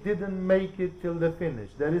simply didn't make it till the finish.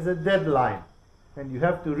 There is a deadline, and you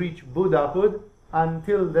have to reach Buddhahood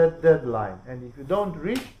until that deadline. And if you don't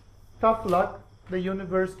reach, tough luck, the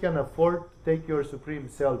universe can afford to take your Supreme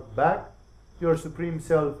Self back. Your Supreme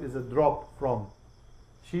Self is a drop from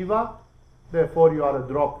Shiva, therefore you are a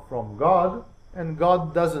drop from God, and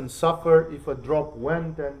God doesn't suffer if a drop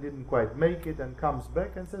went and didn't quite make it and comes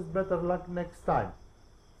back and says, better luck next time.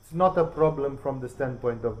 It's not a problem from the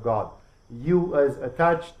standpoint of God. You as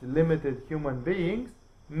attached, limited human beings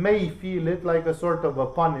may feel it like a sort of a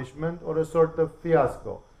punishment or a sort of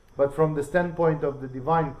fiasco. But from the standpoint of the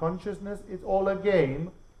divine consciousness, it's all a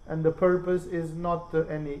game, and the purpose is not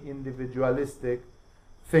any individualistic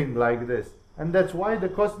thing like this. And that's why the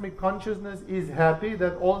cosmic consciousness is happy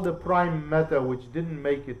that all the prime matter which didn't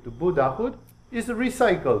make it to Buddhahood is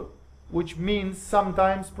recycled, which means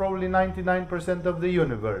sometimes probably 99% of the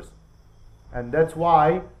universe. And that's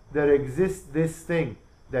why there exists this thing,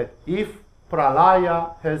 that if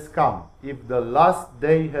pralaya has come, if the last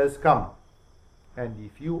day has come, and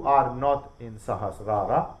if you are not in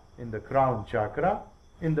Sahasrara, in the crown chakra,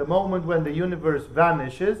 in the moment when the universe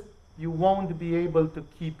vanishes, you won't be able to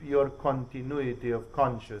keep your continuity of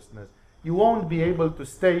consciousness. You won't be able to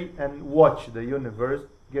stay and watch the universe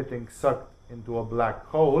getting sucked into a black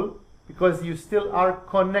hole, because you still are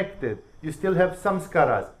connected. You still have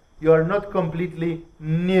samskaras. You are not completely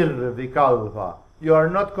nirvikalpa. You are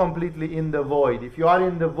not completely in the void. If you are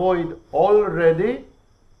in the void already,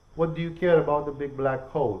 what do you care about the big black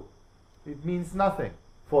hole? It means nothing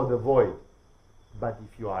for the void. But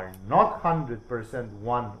if you are not 100%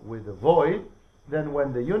 one with the void, then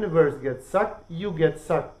when the universe gets sucked, you get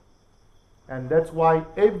sucked. And that's why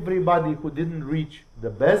everybody who didn't reach the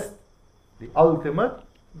best, the ultimate,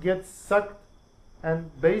 gets sucked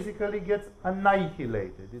and basically gets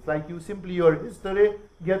annihilated. It's like your history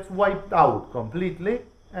gets wiped out completely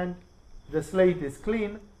and the slate is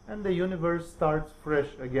clean and the universe starts fresh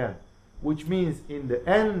again. Which means in the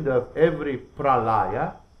end of every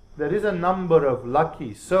pralaya, there is a number of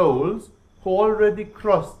lucky souls who already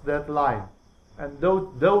crossed that line. And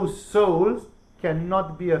those souls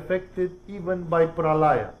cannot be affected even by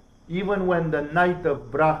pralaya. Even when the night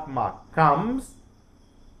of Brahma comes,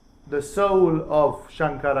 the soul of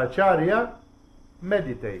Shankaracharya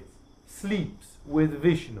meditates, sleeps with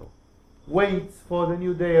Vishnu, waits for the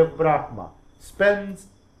new day of Brahma, spends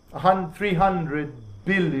 300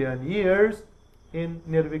 billion years in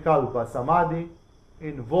Nirvikalpa Samadhi,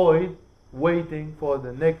 in void, waiting for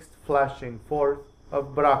the next flashing forth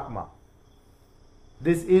of Brahma.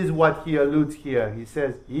 This is what he alludes here. He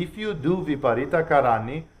says, if you do Viparita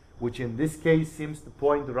Karani, which in this case seems to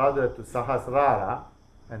point rather to Sahasrara,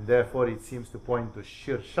 and therefore it seems to point to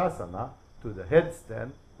Shirshasana, to the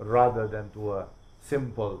headstand, rather than to a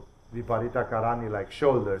simple Viparita Karani like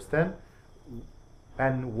shoulder stand,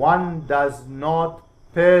 and one does not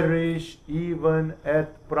perish even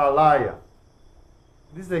at Pralaya.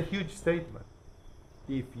 This is a huge statement.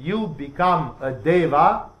 If you become a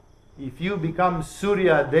Deva, if you become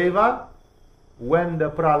Surya Deva, when the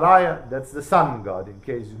Pralaya, that's the sun god in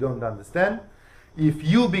case you don't understand, if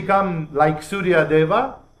you become like Surya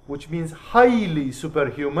Deva, which means highly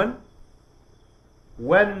superhuman,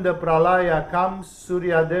 when the Pralaya comes,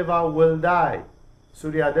 Surya Deva will die.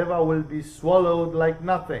 Surya Deva will be swallowed like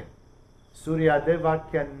nothing. Surya Deva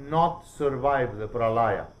cannot survive the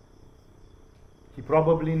Pralaya. He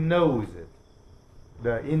probably knows it.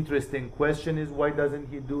 The interesting question is, why doesn't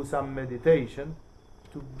he do some meditation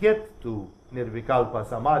to get to Nirvikalpa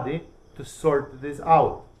Samadhi to sort this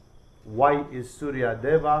out? Why is Surya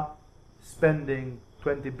Deva spending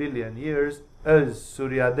 20 billion years as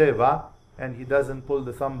Surya Deva and he doesn't pull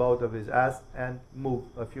the thumb out of his ass and move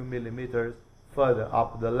a few millimeters further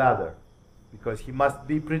up the ladder? Because he must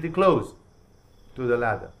be pretty close to the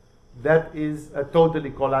ladder. That is a totally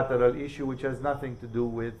collateral issue which has nothing to do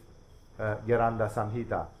with Gheranda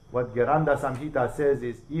Samhita. What Gheranda Samhita says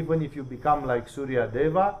is, even if you become like Surya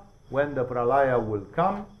Deva, when the Pralaya will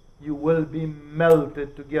come, you will be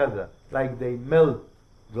melted together. Like they melt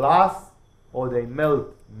glass or they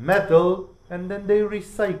melt metal and then they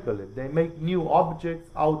recycle it. They make new objects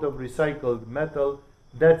out of recycled metal.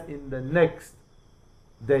 That's in the next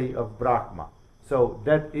day of Brahma. So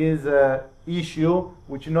that is an issue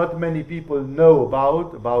which not many people know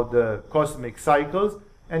about the cosmic cycles.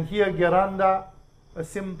 And here Gheranda, a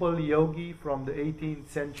simple yogi from the 18th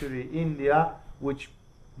century India, which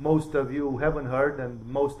most of you haven't heard and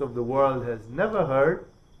most of the world has never heard,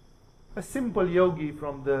 a simple yogi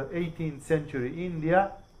from the 18th century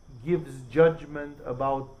India gives judgment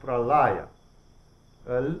about Pralaya.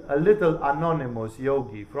 A little anonymous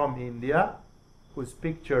yogi from India, whose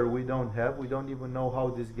picture we don't have, we don't even know how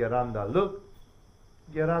this Gheranda looked.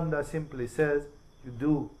 Gheranda simply says, you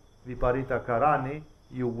do Viparita Karani,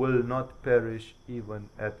 you will not perish even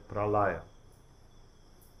at Pralaya.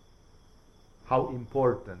 How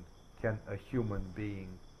important can a human being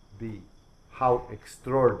be? How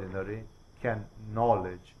extraordinary can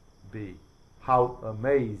knowledge be? How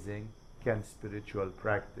amazing can spiritual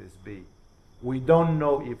practice be? We don't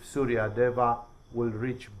know if Surya Deva will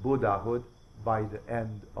reach Buddhahood by the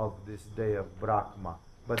end of this day of Brahma.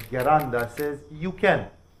 But Gheranda says you can.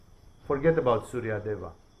 Forget about Surya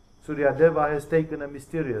Deva. Surya Deva has taken a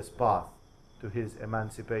mysterious path to his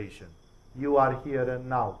emancipation. You are here and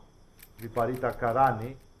now. Viparita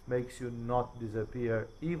Karani makes you not disappear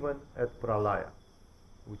even at Pralaya,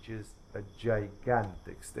 which is a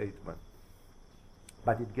gigantic statement.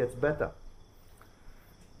 But it gets better.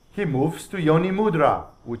 He moves to Yoni Mudra,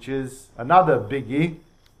 which is another biggie.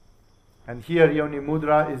 And here Yoni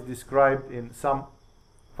Mudra is described in some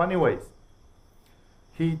funny ways.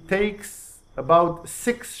 He takes about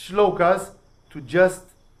 6 shlokas to just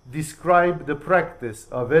describe the practice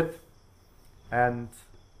of it, and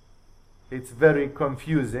it's very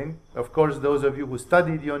confusing. Of course, those of you who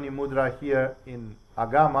studied Yoni Mudra here in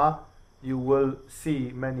Agama, you will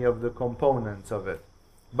see many of the components of it.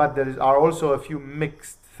 But there are also a few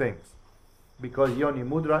mixed things. because Yoni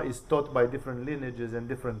Mudra is taught by different lineages and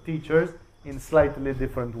different teachers in slightly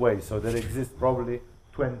different ways. So there exist probably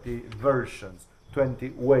 20 versions, 20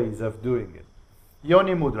 ways of doing it.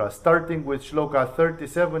 Yoni Mudra, starting with Shloka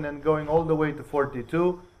 37 and going all the way to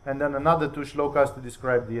 42, and then another 2 shlokas to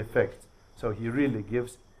describe the effects. So he really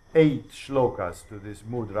gives 8 shlokas to this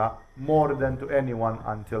mudra, more than to anyone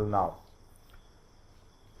until now.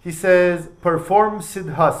 He says, perform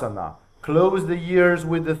Siddhasana. Close the ears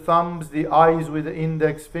with the thumbs, the eyes with the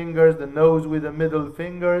index fingers, the nose with the middle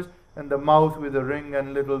fingers, and the mouth with the ring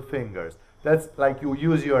and little fingers. That's like you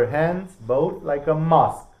use your hands, both, like a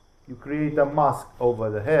mask. You create a mask over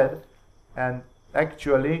the head, and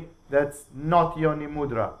actually that's not Yoni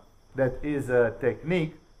Mudra. That is a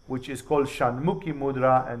technique which is called Shanmukhi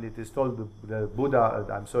Mudra, and it is called the Buddha,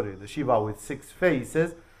 the Shiva with 6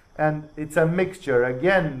 faces, and it's a mixture.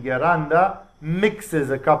 Again, Gheranda mixes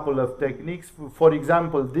a couple of techniques. For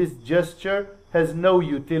example, this gesture has no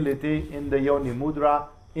utility in the Yoni Mudra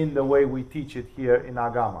in the way we teach it here in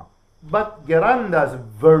Agama. But Gheranda's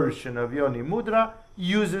version of Yoni Mudra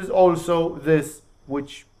uses also this,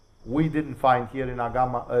 which we didn't find here in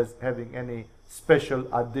Agama as having any special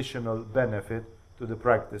additional benefit to the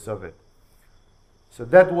practice of it. So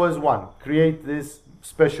that was one. Create this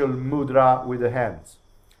special mudra with the hands.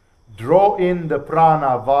 Draw in the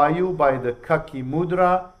prana vayu by the kaki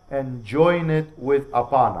mudra and join it with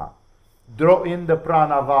apana. Draw in the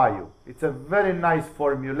prana vayu. It's a very nice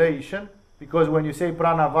formulation, because when you say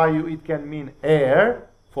prana vayu, it can mean air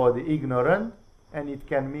for the ignorant, and it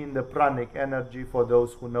can mean the pranic energy for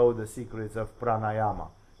those who know the secrets of pranayama.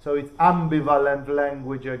 So it's ambivalent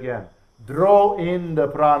language again. Draw in the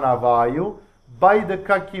prana vayu by the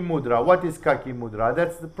kaki mudra. What is kaki mudra?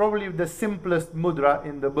 That's probably the simplest mudra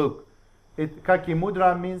in the book. Kaki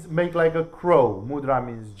mudra means make like a crow. Mudra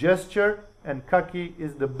means gesture, and kaki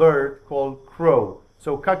is the bird called crow.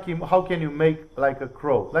 So kaki, how can you make like a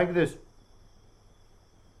crow? Like this.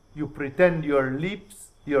 You pretend your lips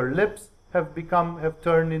have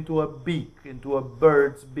turned into a beak, into a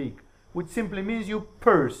bird's beak, which simply means you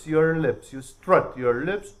purse your lips, you strut your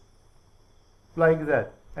lips like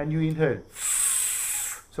that, and you inhale.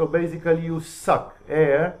 So basically you suck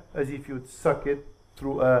air as if you'd suck it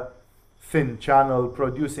through a thin channel,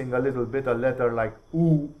 producing a little bit a letter like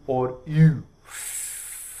oo or u.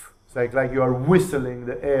 It's like you are whistling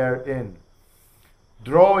the air in.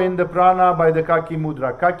 Draw in the prana by the kaki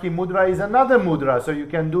mudra. Kaki mudra is another mudra, so you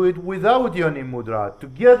can do it without Yoni mudra,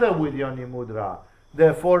 together with Yoni mudra.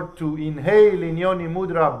 Therefore, to inhale in Yoni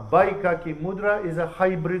mudra by kaki mudra is a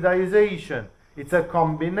hybridization. It's a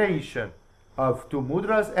combination of 2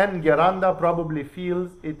 mudras, and Gheranda probably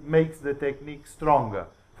feels it makes the technique stronger.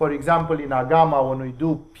 For example, in Agama, when we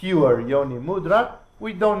do pure Yoni mudra,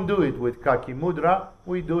 we don't do it with kaki mudra,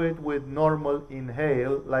 we do it with normal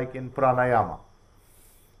inhale like in pranayama.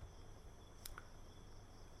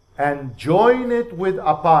 And join it with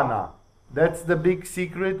apana. That's the big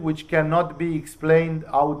secret which cannot be explained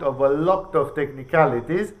out of a lot of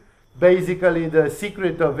technicalities. Basically, the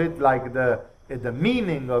secret of it, like the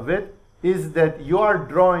meaning of it, is that you are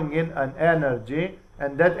drawing in an energy,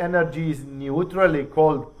 and that energy is neutrally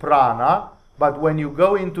called prana. But when you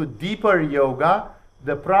go into deeper yoga,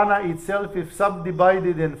 the prana itself is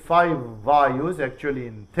subdivided in 5 vayus, actually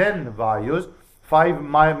in 10 vayus, 5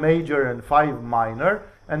 major and 5 minor.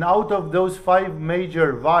 And out of those 5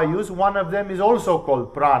 major vayus, one of them is also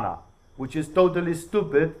called prana, which is totally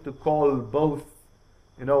stupid to call both,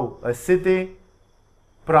 a city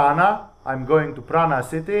prana. I'm going to prana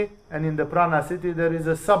city, and in the prana city there is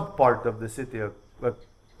a sub-part of the city, a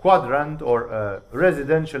quadrant or a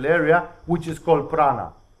residential area, which is called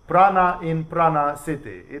prana. Prana in prana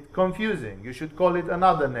city. It's confusing. You should call it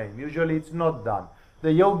another name. Usually it's not done.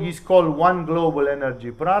 The yogis call one global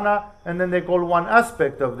energy prana, and then they call one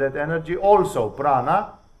aspect of that energy also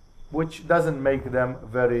prana, which doesn't make them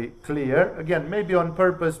very clear. Again, maybe on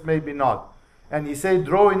purpose, maybe not. And he said,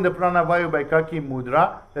 draw in the prana vayu by kaki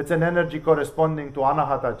mudra. That's an energy corresponding to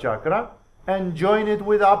anahata chakra, and join it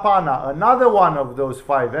with apana. Another one of those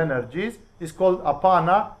 5 energies is called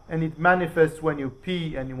apana, and it manifests when you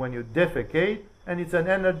pee and when you defecate, and it's an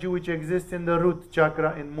energy which exists in the root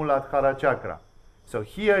chakra, in Muladhara chakra. So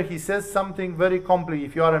here he says something very complex.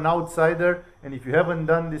 If you are an outsider and if you haven't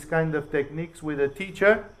done this kind of techniques with a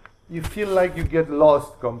teacher, you feel like you get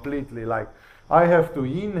lost completely. Like, I have to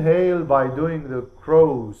inhale by doing the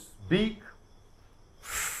crow's beak,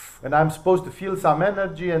 and I'm supposed to feel some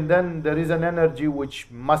energy, and then there is an energy which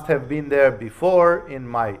must have been there before in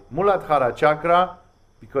my Muladhara chakra,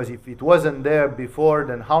 because if it wasn't there before,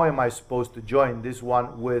 then how am I supposed to join this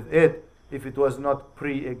one with it if it was not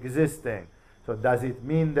pre-existing? So does it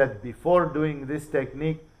mean that before doing this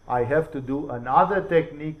technique, I have to do another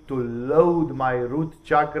technique to load my root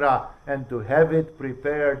chakra and to have it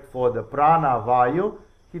prepared for the prana vayu?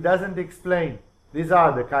 He doesn't explain. These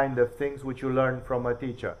are the kind of things which you learn from a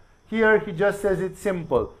teacher. Here he just says it's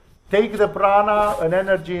simple. Take the prana, an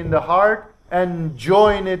energy in the heart, and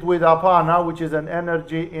join it with apana, which is an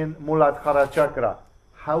energy in Muladhara chakra.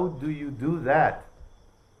 How do you do that?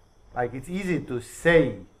 Like, it's easy to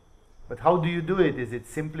say, but how do you do it? Is it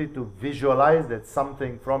simply to visualize that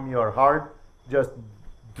something from your heart just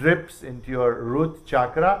drips into your root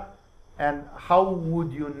chakra? And how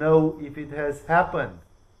would you know if it has happened?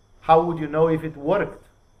 How would you know if it worked?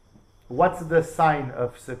 What's the sign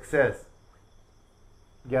of success?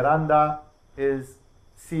 Gheranda is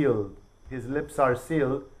sealed. His lips are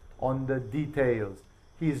sealed on the details.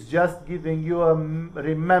 He's just giving you a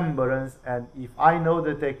remembrance, and if I know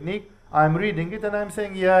the technique, I'm reading it and I'm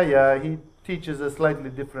saying, yeah, he teaches a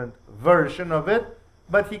slightly different version of it,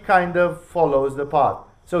 but he kind of follows the path.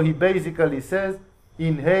 So he basically says,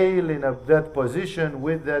 inhale in that position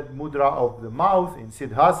with that mudra of the mouth in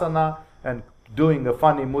Siddhasana, and doing a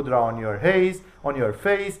funny mudra on your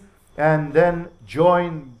face, and then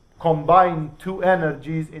combine two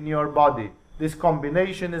energies in your body. This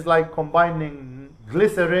combination is like combining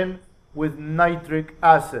glycerin with nitric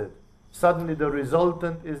acid. Suddenly the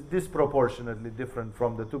resultant is disproportionately different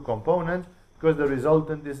from the two components, because the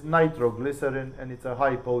resultant is nitroglycerin and it's a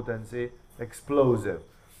high potency explosive.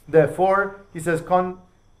 Therefore, he says,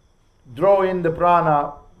 draw in the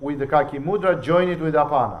prana with the kaki mudra, join it with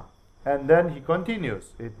apana. And then he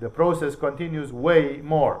continues. The process continues way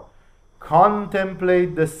more.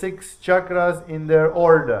 Contemplate the 6 chakras in their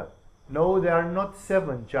order. No, there are not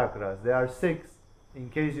 7 chakras, there are 6. In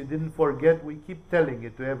case you didn't forget, we keep telling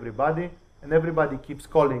it to everybody, and everybody keeps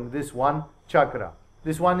calling this one chakra.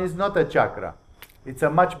 This one is not a chakra. It's a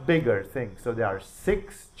much bigger thing. So there are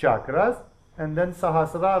 6 chakras, and then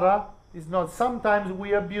Sahasrara is not. Sometimes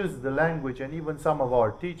we abuse the language, and even some of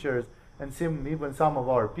our teachers, and even some of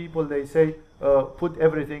our people, they say, put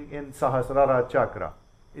everything in Sahasrara chakra.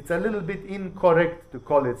 It's a little bit incorrect to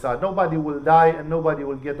call it Sahasrara. Nobody will die and nobody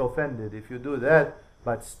will get offended if you do that.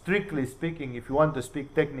 But strictly speaking, if you want to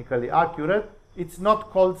speak technically accurate, it's not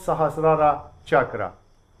called Sahasrara chakra.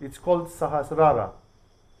 It's called Sahasrara,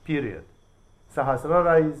 period.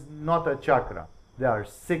 Sahasrara is not a chakra. There are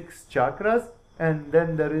 6 chakras, and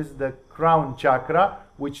then there is the crown chakra,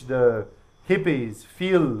 which the hippies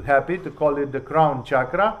feel happy to call it the crown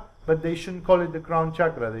chakra, but they shouldn't call it the crown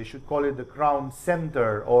chakra. They should call it the crown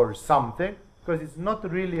center or something, because it's not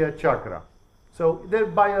really a chakra. So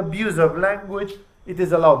by abuse of language, it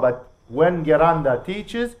is allowed. But when Gheranda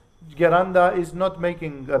teaches, Gheranda is not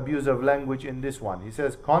making abuse of language in this one. He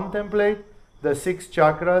says, contemplate the 6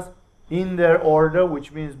 chakras in their order,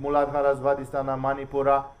 which means Muladhara, Svadhisthana,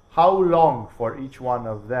 Manipura. How long for each one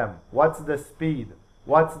of them? What's the speed?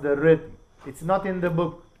 What's the rhythm? It's not in the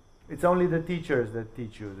book. It's only the teachers that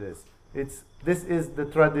teach you this. This is the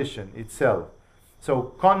tradition itself.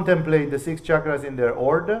 So contemplate the 6 chakras in their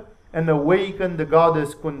order and awaken the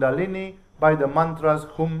goddess Kundalini by the mantras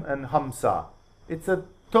Hum and Hamsa. It's a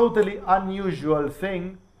totally unusual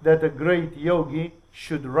thing that a great yogi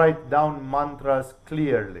should write down mantras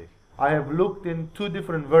clearly. I have looked in 2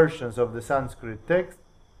 different versions of the Sanskrit text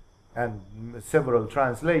and several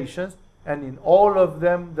translations, and in all of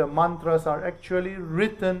them the mantras are actually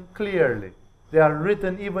written clearly. They are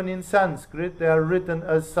written even in Sanskrit, they are written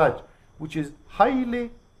as such, which is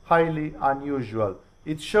highly, highly unusual.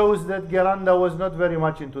 It shows that Gheranda was not very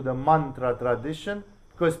much into the mantra tradition,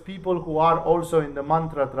 because people who are also in the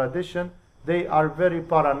mantra tradition, they are very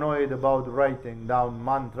paranoid about writing down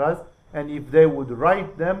mantras, and if they would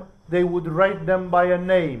write them, they would write them by a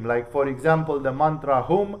name. Like, for example, the mantra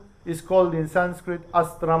Hum is called in Sanskrit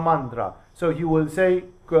Astra mantra. So he will say,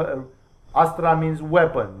 Astra means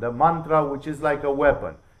weapon, the mantra which is like a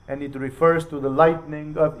weapon. And it refers to the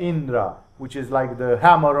lightning of Indra, which is like the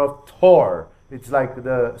hammer of Thor. It's like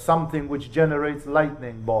something which generates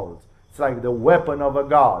lightning bolts. It's like the weapon of a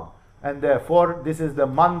god. And therefore, this is the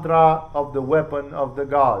mantra of the weapon of the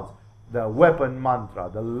gods. The weapon mantra,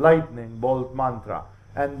 the lightning bolt mantra.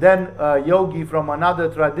 And then a yogi from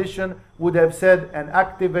another tradition would have said, and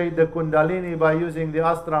activate the Kundalini by using the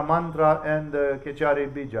Astra mantra and the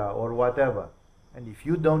Kechari Bija or whatever. And if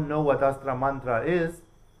you don't know what Astra mantra is,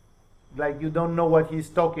 like you don't know what he's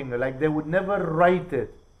talking, like they would never write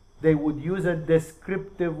it. They would use a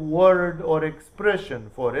descriptive word or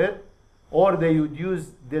expression for it, or they would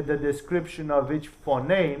use the description of each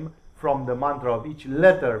phoneme from the mantra, of each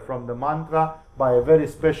letter from the mantra, by a very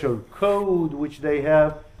special code which they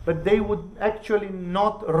have, but they would actually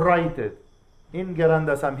not write it. In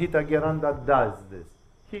Gheranda Samhita, Gheranda does this.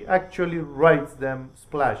 He actually writes them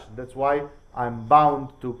splashed. That's why I'm bound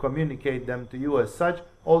to communicate them to you as such.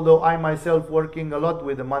 Although I myself, working a lot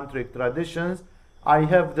with the mantric traditions, I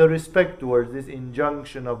have the respect towards this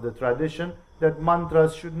injunction of the tradition that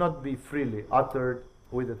mantras should not be freely uttered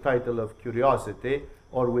with the title of curiosity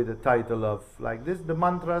or with the title of like this. The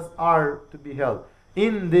mantras are to be held.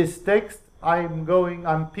 In this text, I'm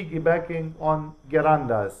piggybacking on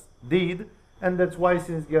Gheranda's deed, and that's why,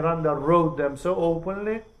 since Gheranda wrote them so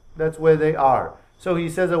openly, that's where they are. So he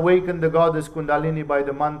says, awaken the goddess Kundalini by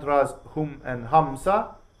the mantras Hum and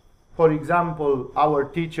Hamsa. For example, our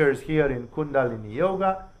teachers here in Kundalini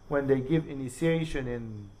Yoga, when they give initiation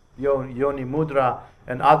in Yoni Mudra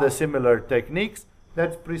and other similar techniques,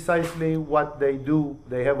 that's precisely what they do.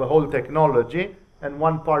 They have a whole technology, and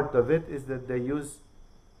one part of it is that they use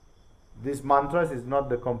these mantras. Is not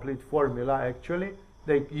the complete formula actually.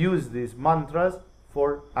 They use these mantras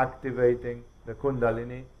for activating the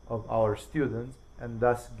Kundalini of our students and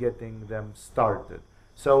thus getting them started.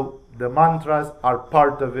 So the mantras are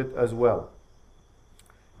part of it as well.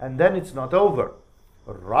 And then it's not over.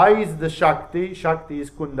 Rise the Shakti. Shakti is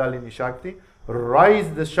Kundalini Shakti.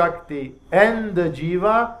 Rise the Shakti and the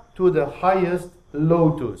Jiva to the highest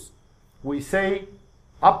lotus. We say,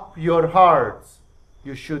 up your hearts.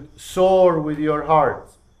 You should soar with your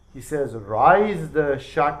hearts. He says, rise the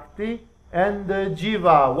Shakti and the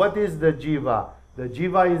Jiva. What is the Jiva? The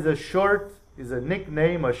Jiva is a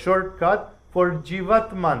nickname, a shortcut for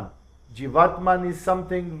Jivatman. Jivatman is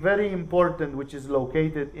something very important which is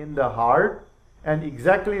located in the heart. And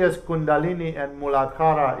exactly as Kundalini and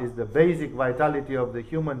Muladhara is the basic vitality of the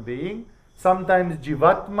human being, sometimes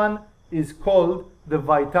Jivatman is called the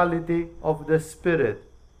vitality of the spirit,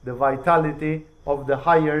 the vitality of the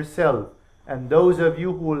higher self. And those of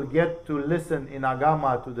you who will get to listen in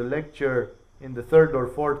Agama to the lecture in the 3rd or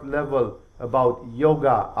 4th level about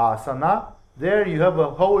Yoga Asana, there you have a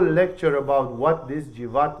whole lecture about what this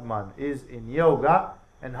Jivatman is in yoga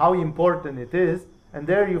and how important it is. And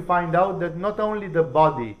there you find out that not only the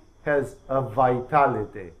body has a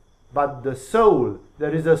vitality, but the soul,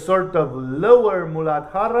 there is a sort of lower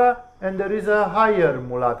Muladhara and there is a higher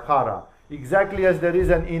Muladhara. Exactly as there is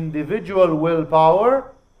an individual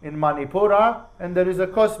willpower in Manipura and there is a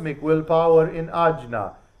cosmic willpower in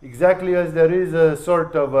Ajna. Exactly as there is a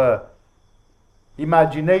sort of a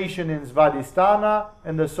imagination in Svadhisthana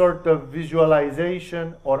and a sort of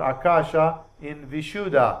visualization or Akasha in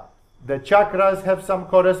Vishuddha. The chakras have some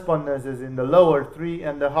correspondences in the lower 3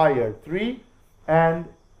 and the higher 3, and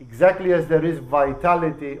exactly as there is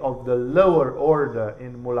vitality of the lower order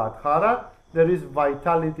in Muladhara, there is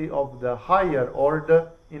vitality of the higher order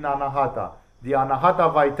in Anahata. The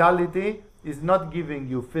Anahata vitality is not giving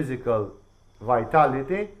you physical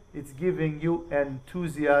vitality, it's giving you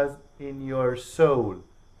enthusiasm in your soul,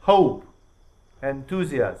 hope,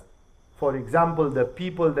 enthusiasm. For example, the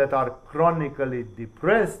people that are chronically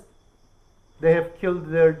depressed, they have killed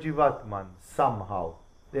their Jivatman somehow.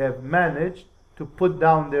 They have managed to put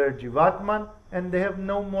down their Jivatman and they have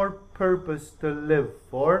no more purpose to live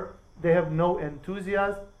for. They have no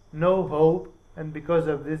enthusiasm, no hope, and because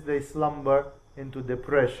of this they slumber into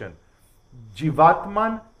depression.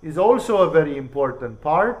 Jivatman is also a very important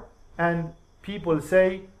part, and people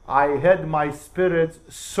say, I had my spirits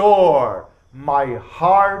soar, my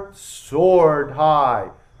heart soared high,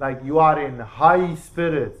 like you are in high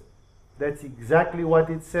spirits. That's exactly what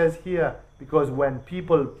it says here, because when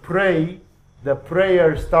people pray, the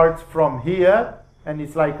prayer starts from here, and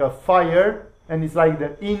it's like a fire, and it's like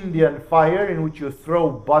the Indian fire in which you throw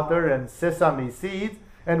butter and sesame seeds,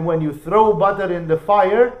 and when you throw butter in the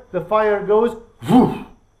fire goes whoosh,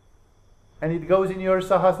 and it goes in your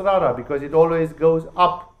Sahasrara, because it always goes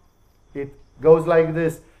up. It goes like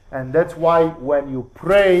this, and that's why when you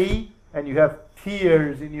pray, and you have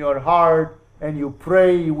tears in your heart, and you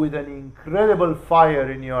pray with an incredible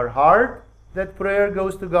fire in your heart, that prayer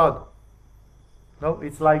goes to God. No,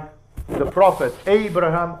 it's like the prophet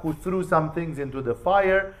Abraham, who threw some things into the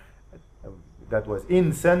fire, that was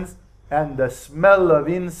incense, and the smell of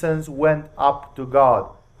incense went up to God.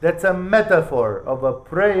 That's a metaphor of a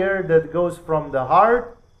prayer that goes from the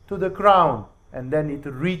heart to the crown, and then it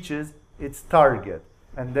reaches its target.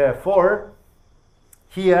 And therefore,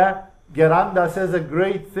 here, Gheranda says a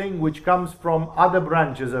great thing which comes from other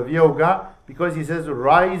branches of yoga, because he says,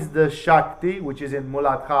 rise the Shakti, which is in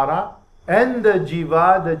Muladhara, and the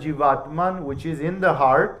Jiva, the Jivatman, which is in the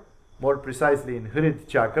heart, more precisely in Hrid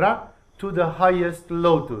Chakra, to the highest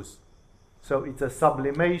lotus. So it's a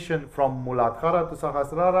sublimation from Muladhara to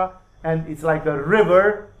Sahasrara and it's like a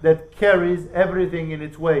river that carries everything in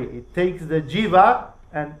its way. It takes the jiva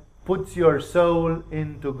and puts your soul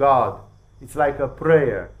into God. It's like a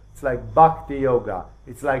prayer. It's like bhakti yoga.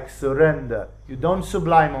 It's like surrender. You don't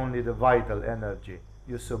sublime only the vital energy.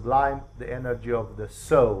 You sublime the energy of the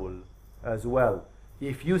soul as well.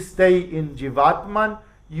 If you stay in Jivatman,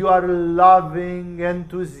 you are loving,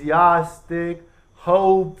 enthusiastic,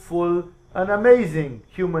 hopeful, an amazing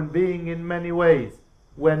human being in many ways.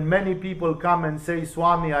 When many people come and say,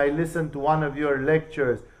 Swami, I listened to one of your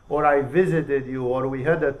lectures, or I visited you, or we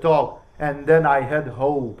had a talk, and then I had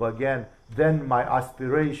hope again, then my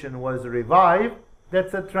aspiration was revived,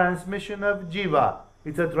 that's a transmission of jiva.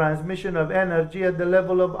 It's a transmission of energy at the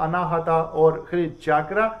level of anahata or hrid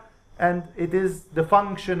chakra, and it is the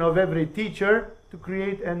function of every teacher to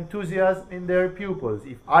create enthusiasm in their pupils.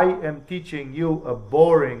 If I am teaching you a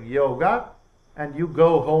boring yoga, and you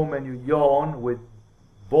go home and you yawn with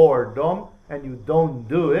boredom, and you don't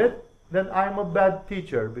do it, then I'm a bad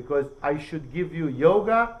teacher, because I should give you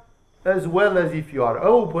yoga as well as, if you are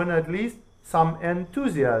open, at least some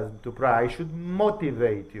enthusiasm to pray. I should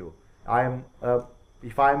motivate you.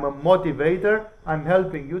 If I'm a motivator, I'm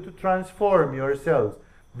helping you to transform yourselves.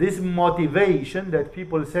 This motivation that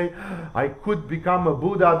people say, I could become a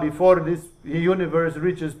Buddha before this universe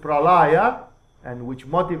reaches pralaya, and which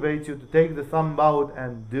motivates you to take the thumb out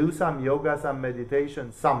and do some yoga, some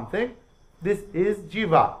meditation, something, this is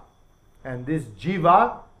jiva. And this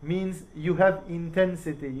jiva means you have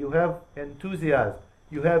intensity, you have enthusiasm.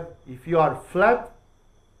 You have, if you are flat,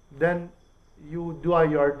 then you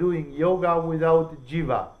are doing yoga without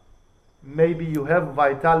jiva. Maybe you have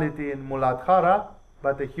vitality in Muladhara,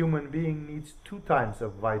 but a human being needs 2 times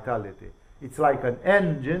of vitality. It's like an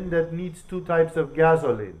engine that needs 2 types of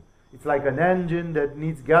gasoline. It's like an engine that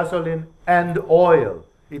needs gasoline and oil.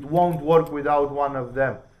 It won't work without one of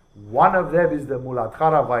them. One of them is the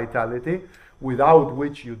Muladhara vitality, without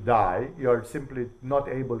which you die. You're simply not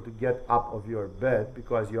able to get up of your bed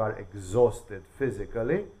because you are exhausted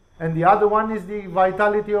physically. And the other one is the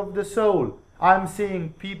vitality of the soul. I'm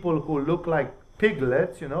seeing people who look like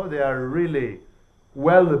piglets, they are really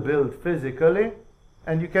well built physically,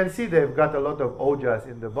 and you can see they've got a lot of ojas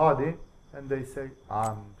in the body, and they say,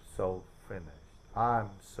 I'm so finished, I'm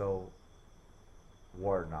so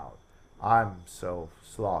worn out, I'm so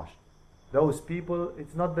sloshed. Those people,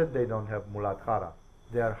 it's not that they don't have Muladhara,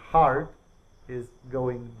 their heart is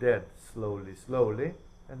going dead slowly,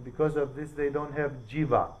 and because of this they don't have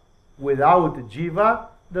jiva. Without jiva,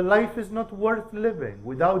 the life is not worth living.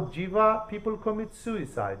 Without jiva, people commit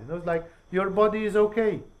suicide. It's like your body is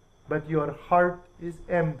okay, but your heart is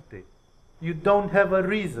empty. You don't have a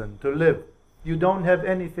reason to live. You don't have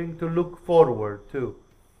anything to look forward to.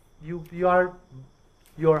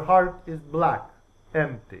 Your heart is black,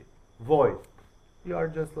 empty, void. You are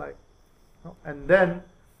just like, and then,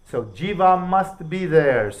 so jiva must be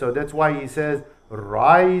there. So that's why he says,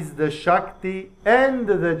 rise the Shakti and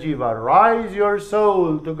the Jiva. Rise your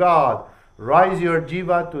soul to God. Rise your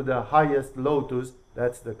Jiva to the highest lotus.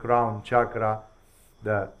 That's the crown chakra,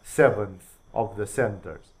 the 7th of the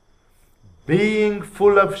centers. Being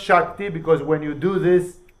full of Shakti, because when you do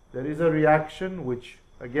this, there is a reaction which,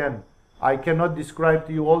 again, I cannot describe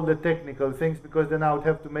to you all the technical things, because then I would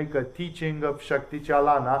have to make a teaching of Shakti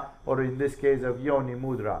Chalana, or in this case of Yoni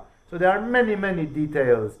Mudra. So there are many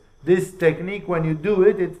details. This technique, when you do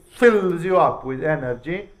it, it fills you up with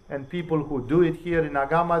energy, and people who do it here in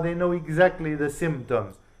Agama, they know exactly the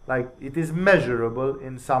symptoms. Like, it is measurable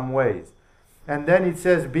in some ways. And then it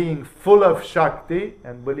says, being full of Shakti,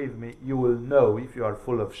 and believe me, you will know if you are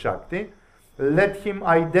full of Shakti, let him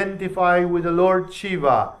identify with the Lord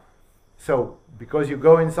Shiva. So, because you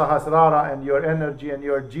go in Sahasrara and your energy and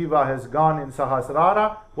your Jiva has gone in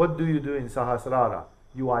Sahasrara, what do you do in Sahasrara?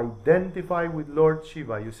 You identify with Lord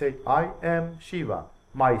Shiva. You say, I am Shiva.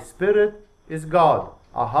 My spirit is God.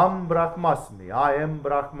 Aham Brahmasmi. I am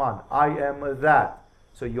Brahman. I am that.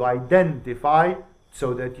 So you identify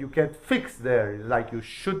so that you can fix there. Like you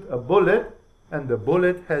shoot a bullet and the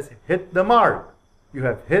bullet has hit the mark. You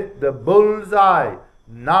have hit the bullseye.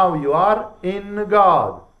 Now you are in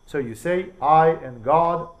God. So you say, I and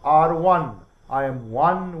God are one. I am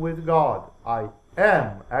one with God. I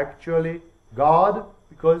am actually God,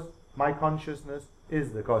 because my consciousness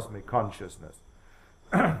is the cosmic consciousness.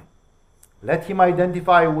 Let him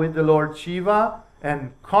identify with the Lord Shiva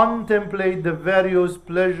and contemplate the various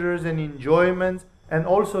pleasures and enjoyments and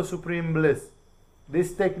also supreme bliss.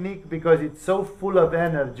 This technique, because it's so full of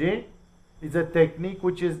energy, is a technique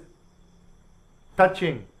which is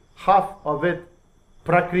touching half of it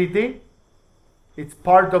Prakriti It's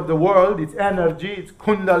part of the world, it's energy, it's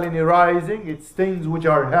Kundalini rising, it's things which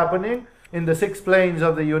are happening in the 6 planes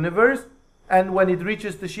of the universe. And when it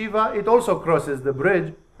reaches to Shiva, it also crosses the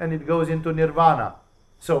bridge and it goes into Nirvana.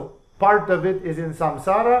 So part of it is in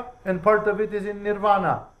samsara and part of it is in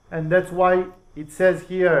Nirvana. And that's why it says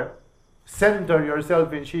here, center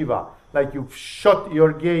yourself in Shiva. Like you've shot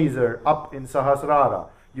your gazer up in Sahasrara.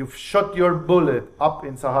 You've shot your bullet up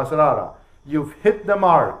in Sahasrara. You've hit the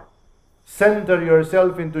mark. Center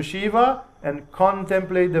yourself into Shiva and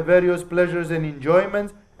contemplate the various pleasures and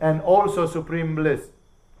enjoyments and also supreme bliss.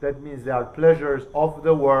 That means there are pleasures of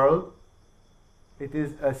the world. It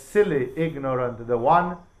is a silly ignorant, the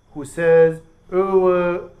one who says,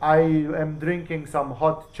 oh, I am drinking some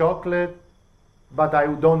hot chocolate, but I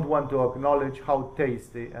don't want to acknowledge how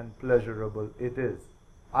tasty and pleasurable it is.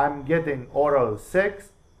 I'm getting oral sex,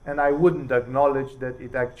 and I wouldn't acknowledge that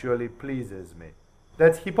it actually pleases me.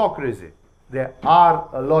 That's hypocrisy. There are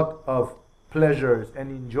a lot of pleasures and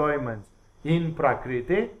enjoyments in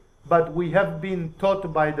Prakriti, but we have been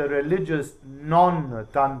taught by the religious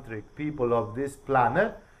non-tantric people of this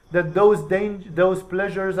planet that those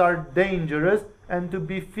pleasures are dangerous and to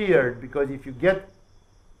be feared, because if you get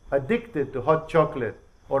addicted to hot chocolate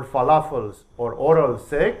or falafels or oral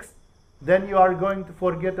sex, then you are going to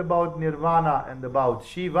forget about Nirvana and about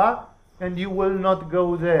Shiva, and you will not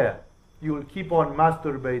go there. You will keep on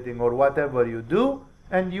masturbating or whatever you do,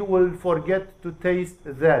 and you will forget to taste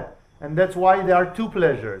that. And that's why there are 2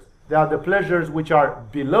 pleasures. There are the pleasures which are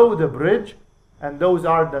below the bridge, and those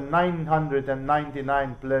are the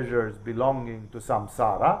 999 pleasures belonging to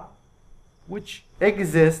samsara, which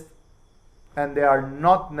exist, and they are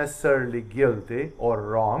not necessarily guilty or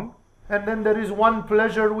wrong. And then there is one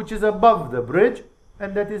pleasure which is above the bridge,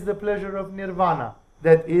 and that is the pleasure of nirvana.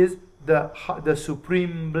 That is the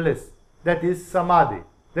supreme bliss. That is samadhi.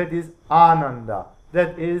 That is ananda.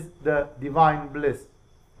 That is the divine bliss.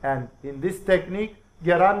 And in this technique,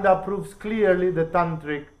 Gheranda proves clearly the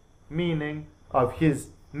tantric meaning of his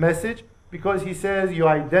message, because he says you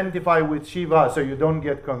identify with Shiva so you don't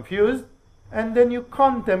get confused, and then you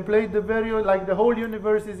contemplate the like the whole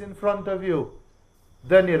universe is in front of you.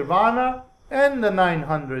 The nirvana and the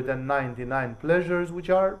 999 pleasures which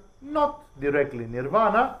are not directly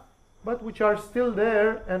nirvana, but which are still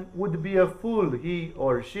there, and would be a fool, he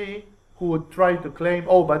or she, who would try to claim,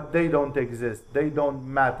 oh, but they don't exist, they don't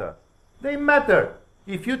matter. They matter.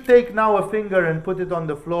 If you take now a finger and put it on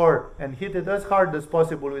the floor and hit it as hard as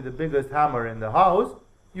possible with the biggest hammer in the house,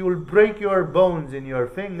 you will break your bones in your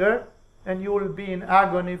finger, and you will be in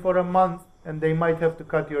agony for a month, and they might have to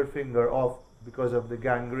cut your finger off because of the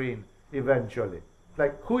gangrene eventually.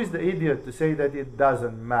 Like, who is the idiot to say that it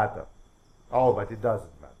doesn't matter? Oh, but it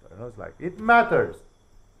doesn't matter. You know, it's like, it matters.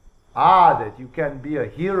 That you can be a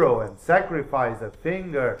hero and sacrifice a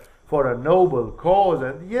finger for a noble cause.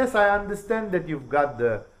 And yes, I understand that you've got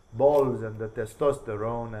the balls and the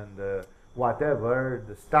testosterone and the whatever,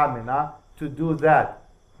 the stamina to do that.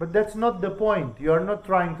 But that's not the point. You are not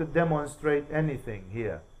trying to demonstrate anything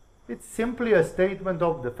here. It's simply a statement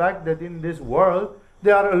of the fact that in this world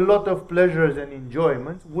there are a lot of pleasures and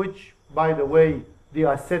enjoyments, which, by the way, the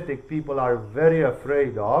ascetic people are very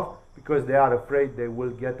afraid of, because they are afraid they will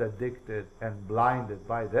get addicted and blinded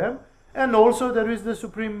by them. And also there is the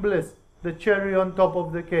supreme bliss, the cherry on top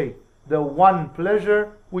of the cake, the one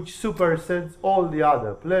pleasure which supersedes all the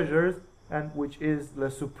other pleasures, and which is the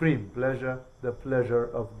supreme pleasure, the pleasure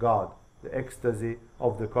of God, the ecstasy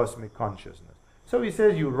of the cosmic consciousness. So he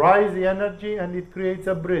says you rise the energy and it creates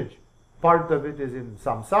a bridge. Part of it is in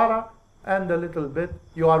samsara, and a little bit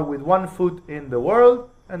you are with one foot in the world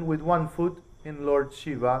and with one foot in Lord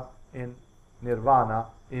Shiva, in nirvana,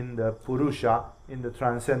 in the Purusha, in the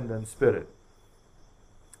transcendent spirit.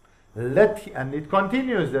 And it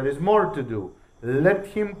continues, there is more to do. Let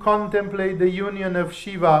him contemplate the union of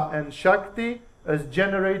Shiva and Shakti as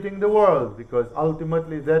generating the world, because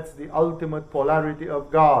ultimately that's the ultimate polarity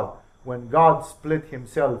of God. When God split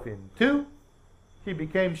himself in two, he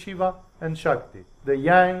became Shiva and Shakti, the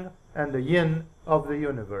yang and the yin of the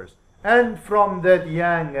universe. And from that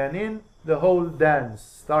yang and yin, the whole dance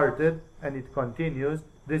started, and it continues.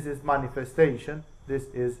 This is manifestation, this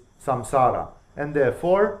is samsara. And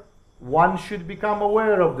therefore, one should become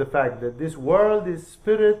aware of the fact that this world is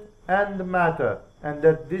spirit and matter, and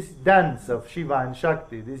that this dance of Shiva and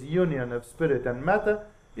Shakti, this union of spirit and matter,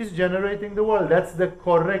 is generating the world. That's the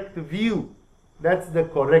correct view. That's the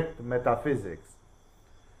correct metaphysics.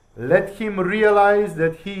 Let him realize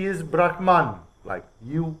that he is Brahman. Like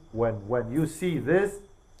you, when you see this,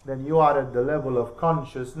 then you are at the level of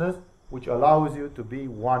consciousness which allows you to be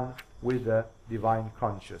one with the divine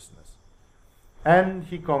consciousness. And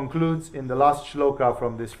he concludes in the last shloka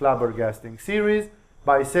from this flabbergasting series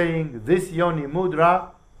by saying this Yoni Mudra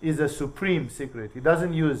is a supreme secret. He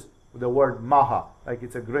doesn't use the word Maha, like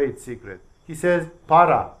it's a great secret. He says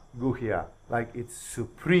Para Guhya, like it's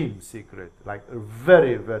supreme secret, like a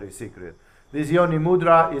very, very secret. This Yoni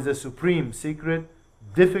Mudra is a supreme secret,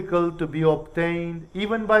 difficult to be obtained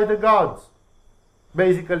even by the gods.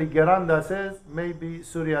 Basically, Gheranda says maybe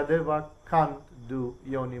Suryadeva can't do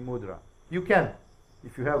Yoni Mudra. You can.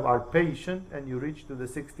 If you are patient and you reach to the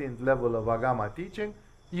 16th level of Agama teaching,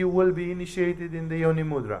 you will be initiated in the Yoni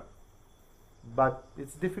Mudra. But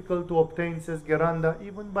it's difficult to obtain, says Gheranda,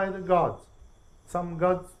 even by the gods. Some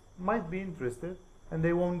gods might be interested and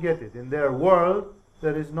they won't get it. In their world,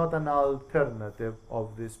 there is not an alternative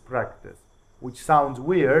of this practice, which sounds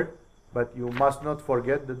weird, but you must not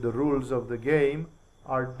forget that the rules of the game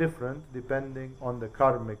are different depending on the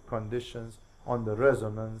karmic conditions, on the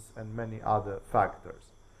resonance, and many other factors.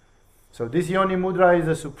 So this Yoni Mudra is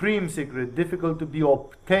a supreme secret, difficult to be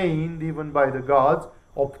obtained even by the gods.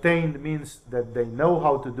 Obtained means that they know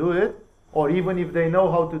how to do it, or even if they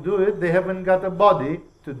know how to do it, they haven't got a body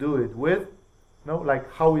to do it with. No,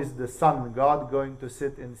 like how is the sun god going to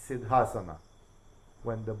sit in Siddhasana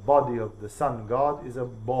when the body of the sun god is a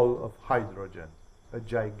ball of hydrogen, a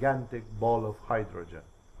gigantic ball of hydrogen?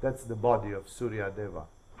 That's the body of Surya Deva.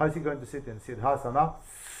 How is he going to sit in Siddhasana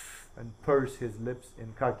and purse his lips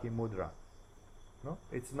in Kaki Mudra? No,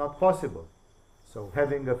 it's not possible. So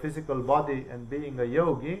having a physical body and being a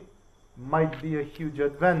yogi might be a huge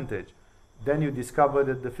advantage. Then you discover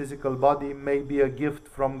that the physical body may be a gift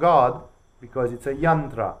from God because it's a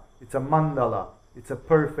yantra, it's a mandala, it's a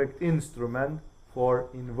perfect instrument for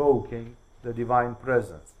invoking the divine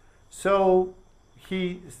presence. So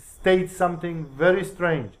he states something very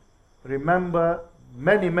strange. Remember,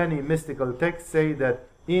 many mystical texts say that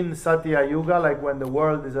in Satya Yuga, like when the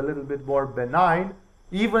world is a little bit more benign,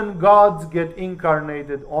 even gods get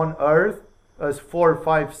incarnated on earth as 4,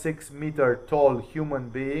 5, 6 meter tall human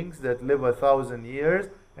beings that live 1,000 years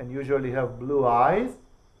and usually have blue eyes.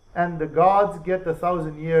 And the gods get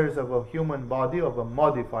 1,000 years of a human body, of a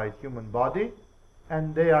modified human body,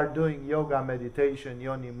 and they are doing yoga, meditation,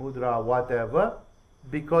 Yoni Mudra, whatever,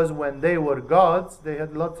 because when they were gods, they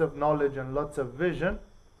had lots of knowledge and lots of vision,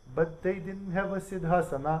 but they didn't have a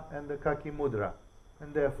Siddhasana and the Kaki Mudra.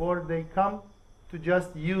 And therefore they come to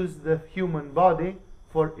just use the human body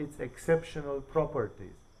for its exceptional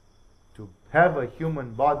properties. To have a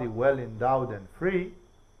human body well endowed and free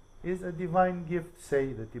is a divine gift, say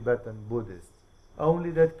the Tibetan Buddhists.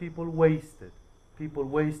 Only that people waste it. People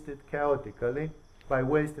waste it chaotically by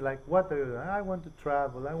wasting, like, what are you doing? I want to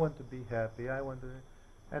travel, I want to be happy, I want to...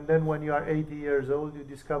 And then when you are 80 years old, you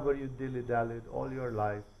discover you dilly-dallied all your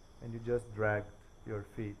life and you just dragged your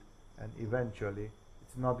feet. And eventually,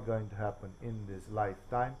 it's not going to happen in this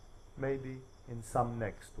lifetime, maybe in some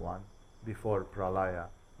next one, before Pralaya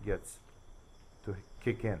gets to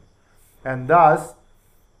kick in. And thus,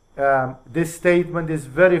 this statement is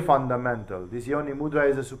very fundamental. This Yoni Mudra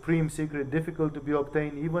is a supreme secret, difficult to be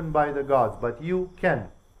obtained even by the gods, but you can.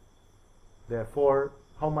 Therefore,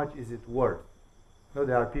 how much is it worth? No,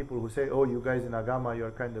 there are people who say, oh, you guys in Agama,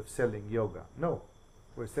 you're kind of selling yoga. No,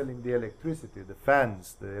 we're selling the electricity, the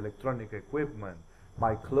fans, the electronic equipment,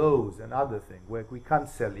 my clothes and other things. We can't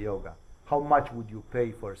sell yoga. How much would you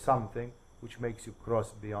pay for something which makes you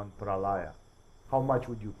cross beyond Pralaya? How much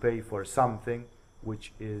would you pay for something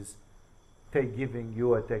which is giving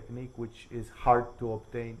you a technique which is hard to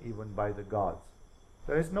obtain even by the gods?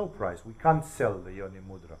 There is no price. We can't sell the Yoni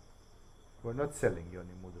Mudra. We're not selling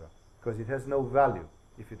Yoni Mudra because it has no value.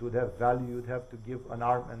 If it would have value, you'd have to give an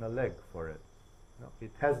arm and a leg for it. No,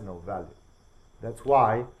 it has no value. That's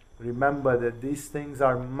why, remember that these things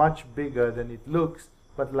are much bigger than it looks,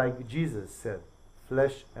 but like Jesus said,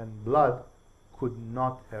 flesh and blood could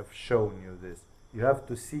not have shown you this. You have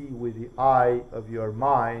to see with the eye of your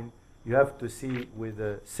mind, you have to see with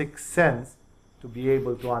the sixth sense to be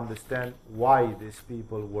able to understand why these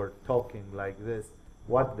people were talking like this,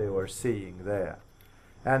 what they were seeing there.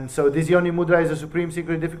 And so this Yoni Mudra is a supreme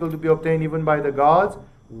secret, difficult to be obtained even by the gods.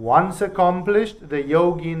 Once accomplished, the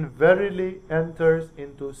yogin verily enters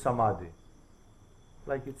into samadhi.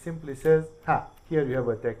 Like it simply says, here you have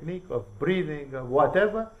a technique of breathing, of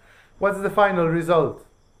whatever. What's the final result?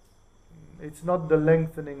 It's not the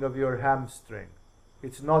lengthening of your hamstring.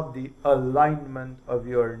 It's not the alignment of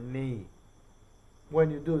your knee.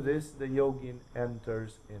 When you do this, the yogin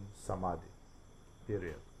enters in samadhi.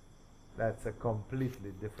 Period. That's a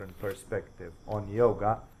completely different perspective on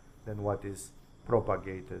yoga than what is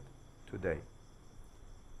propagated today.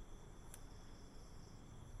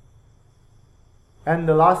 And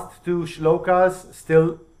the last two shlokas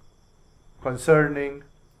still concerning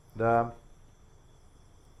the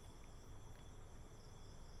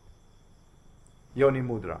Yoni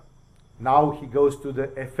Mudra. Now he goes to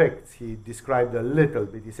the effects. He described a little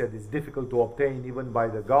bit. He said it's difficult to obtain even by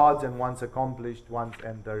the gods, and once accomplished, one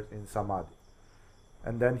enters in Samadhi.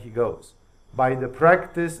 And then he goes, by the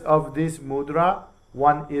practice of this mudra,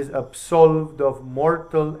 one is absolved of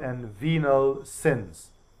mortal and venal sins.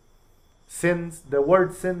 Sins, the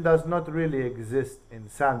word sin does not really exist in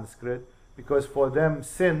Sanskrit, because for them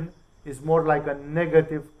sin is more like a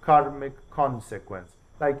negative karmic consequence.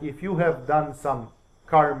 Like if you have done some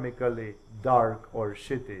karmically dark or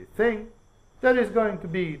shitty thing, there is going to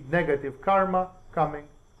be negative karma coming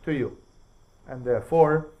to you. And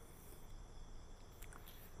therefore,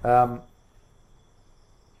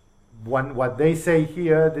 what they say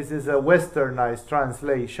here, this is a westernized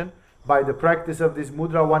translation, by the practice of this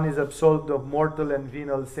mudra, one is absolved of mortal and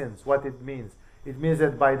venal sins. What it means? It means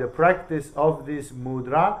that by the practice of this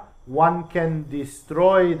mudra, one can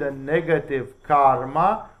destroy the negative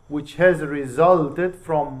karma which has resulted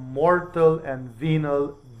from mortal and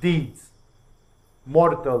venal deeds.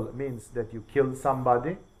 Mortal means that you kill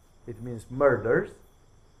somebody. It means murders.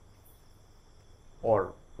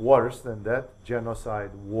 Or worse than that,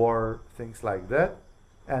 genocide, war, things like that.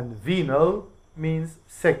 And venal means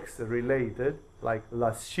sex-related, like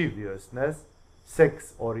lasciviousness,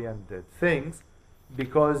 sex-oriented things,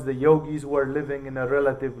 because the yogis were living in a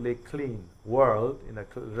relatively clean world, in a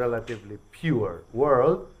relatively pure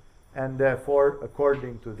world, and therefore,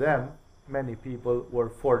 according to them, many people were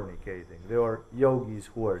fornicating. There were yogis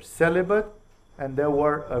who were celibate, and there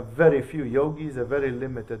were a very few yogis, a very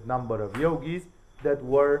limited number of yogis, that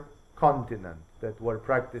were continent, that were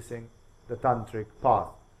practicing the tantric path.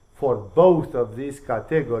 For both of these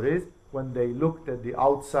categories, when they looked at the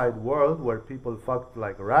outside world where people fucked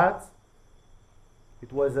like rats,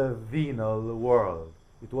 it was a venal world.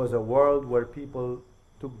 It was a world where people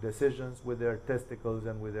took decisions with their testicles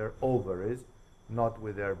and with their ovaries, not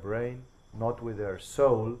with their brain, not with their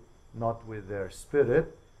soul, not with their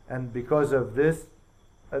spirit. And because of this,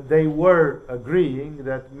 they were agreeing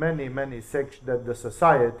that that the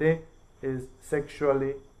society is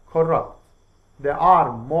sexually corrupt. There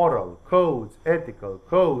are moral codes, ethical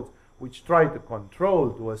codes, which try to control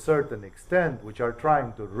to a certain extent, which are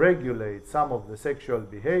trying to regulate some of the sexual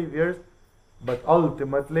behaviors, but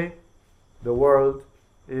ultimately the world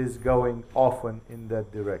is going often in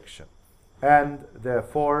that direction. And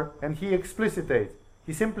therefore, and he explicitates,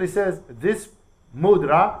 he simply says this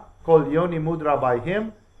mudra, called Yoni Mudra by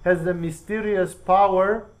him, has the mysterious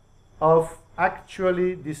power of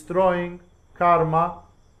actually destroying karma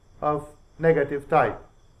of negative type.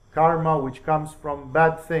 Karma which comes from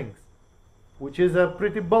bad things. Which is a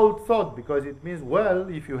pretty bold thought, because it means, well,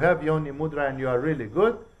 if you have Yoni Mudra and you are really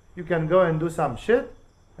good, you can go and do some shit,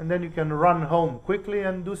 and then you can run home quickly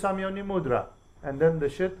and do some Yoni Mudra. And then the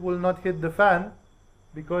shit will not hit the fan,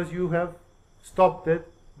 because you have stopped it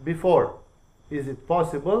before. Is it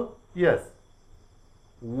possible? Yes.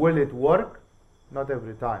 Will it work? Not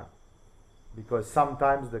every time. Because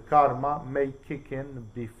sometimes the karma may kick in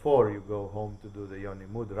before you go home to do the Yoni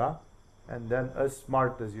Mudra, and then as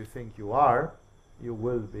smart as you think you are, you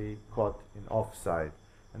will be caught in offside.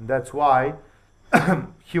 And that's why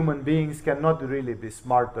human beings cannot really be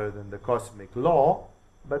smarter than the cosmic law,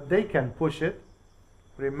 but they can push it.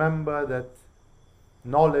 Remember that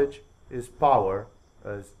knowledge is power,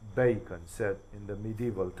 as Bacon said in the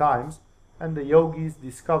medieval times, and the yogis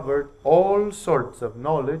discovered all sorts of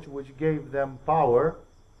knowledge which gave them power,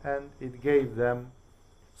 and it gave them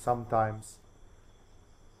sometimes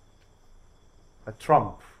a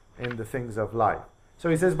trump in the things of life. So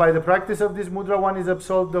he says, by the practice of this mudra, one is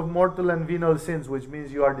absolved of mortal and venal sins, which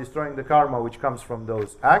means you are destroying the karma which comes from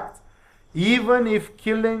those acts. Even if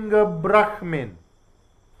killing a Brahmin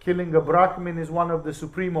is one of the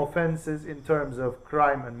supreme offenses in terms of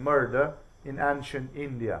crime and murder in ancient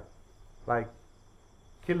India. Like,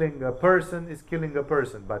 killing a person is killing a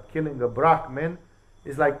person, but killing a Brahmin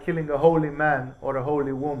is like killing a holy man or a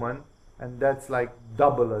holy woman, and that's like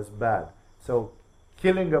double as bad. So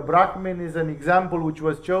killing a Brahmin is an example which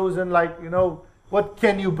was chosen, like, what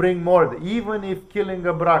can you bring more? Even if killing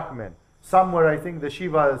a Brahmin. Somewhere I think the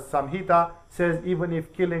Gheranda Samhita says even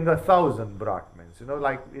if killing 1,000 Brahmins,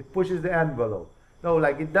 like it pushes the envelope. No,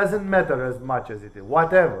 like it doesn't matter as much as it is,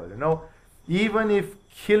 whatever, Even if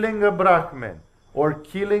killing a Brahmin or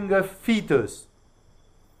killing a fetus.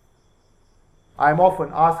 I'm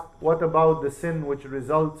often asked, what about the sin which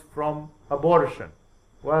results from abortion?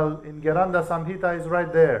 Well, in Gheranda Samhita is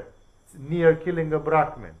right there. It's near killing a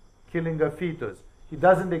Brahmin, killing a fetus. He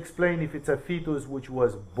doesn't explain if it's a fetus which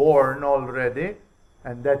was born already,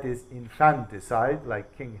 and that is infanticide,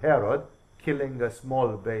 like King Herod, killing a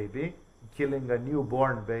small baby, killing a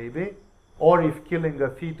newborn baby, or if killing a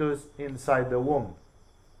fetus inside the womb.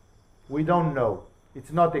 We don't know.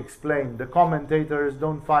 It's not explained. The commentators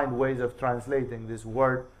don't find ways of translating this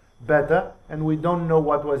word better, and we don't know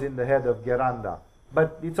what was in the head of Gheranda.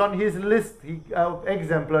 But it's on his list of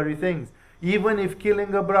exemplary things. Even if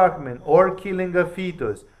killing a Brahmin or killing a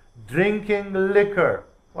fetus, drinking liquor,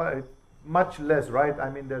 well, much less, right? I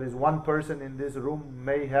mean, there is one person in this room,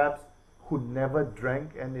 mayhaps, who never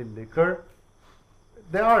drank any liquor.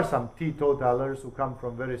 There are some teetotalers who come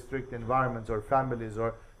from very strict environments or families,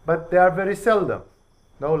 but they are very seldom.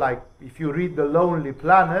 No, like if you read The Lonely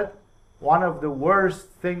Planet, one of the worst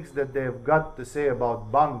things that they've got to say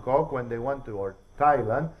about Bangkok when they want to, or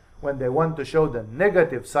Thailand, when they want to show the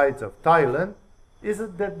negative sides of Thailand, is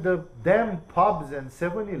that the damn pubs and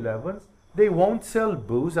 7-Elevens, they won't sell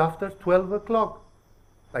booze after 12 o'clock.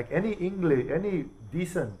 Like any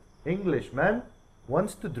decent Englishman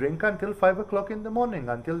wants to drink until 5 o'clock in the morning,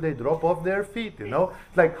 until they drop off their feet, you know.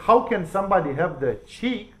 Like, how can somebody have the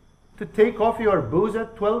cheek to take off your booze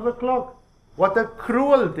at 12 o'clock? What a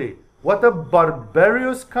cruelty! What a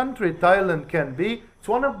barbarous country Thailand can be. It's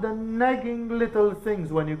one of the nagging little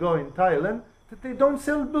things when you go in Thailand, that they don't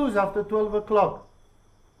sell booze after 12 o'clock.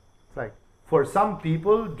 It's like, for some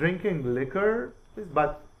people, drinking liquor is,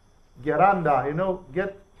 but Gheranda, you know,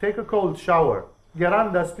 take a cold shower.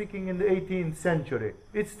 Gheranda speaking in the 18th century.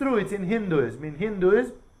 It's true, it's in Hinduism. In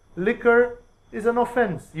Hinduism, liquor is an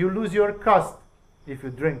offense. You lose your caste if you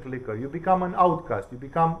drink liquor. You become an outcast. You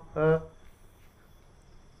become a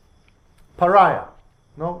pariah.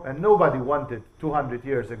 No? And nobody wanted 200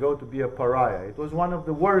 years ago to be a pariah. It was one of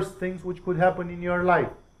the worst things which could happen in your life.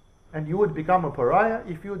 And you would become a pariah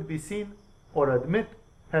if you would be seen or admit,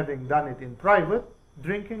 having done it in private,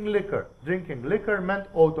 drinking liquor. Drinking liquor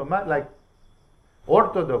meant like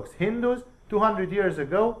Orthodox Hindus 200 years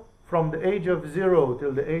ago, from the age of 0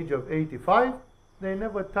 till the age of 85, they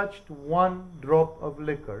never touched one drop of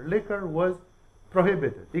liquor. Liquor was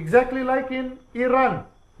prohibited. Exactly like in Iran.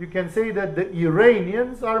 You can say that the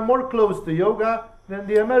Iranians are more close to yoga than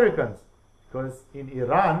the Americans, because in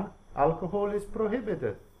Iran, alcohol is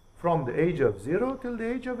prohibited from the age of 0 till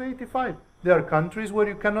the age of 85. There are countries where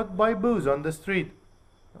you cannot buy booze on the street.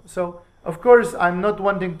 So, of course, I'm not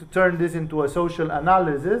wanting to turn this into a social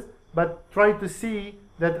analysis, but try to see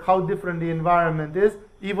that how different the environment is,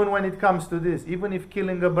 even when it comes to this. Even if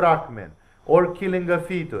killing a Brahmin, or killing a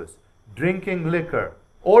fetus, drinking liquor,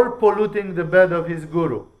 or polluting the bed of his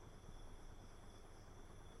guru.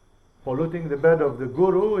 Polluting the bed of the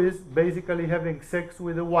guru is basically having sex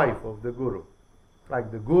with the wife of the guru.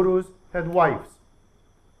 Like the gurus had wives.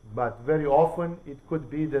 But very often it could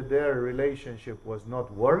be that their relationship was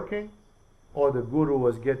not working, or the guru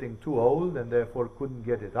was getting too old and therefore couldn't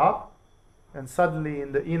get it up. And suddenly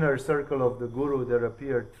in the inner circle of the guru there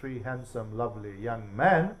appeared 3 handsome, lovely young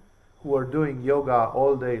men who were doing yoga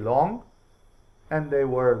all day long. And they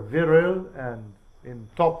were virile and in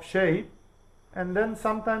top shape. And then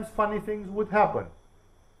sometimes funny things would happen.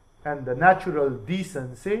 And the natural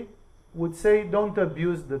decency would say, don't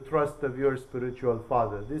abuse the trust of your spiritual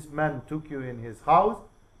father. This man took you in his house,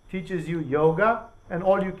 teaches you yoga, and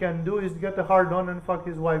all you can do is get a hard-on and fuck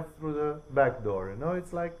his wife through the back door. You know,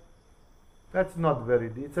 it's like, that's not very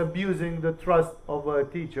deep. It's abusing the trust of a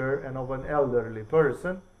teacher and of an elderly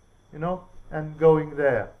person, you know, and going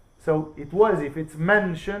there. So it was, if it's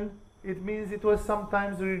mentioned, it means it was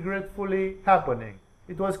sometimes regretfully happening.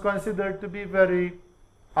 It was considered to be very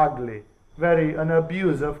ugly, an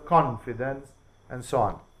abuse of confidence, and so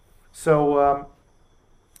on. So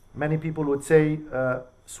many people would say,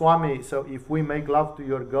 Swami, so if we make love to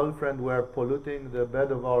your girlfriend, we're polluting the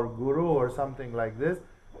bed of our guru or something like this.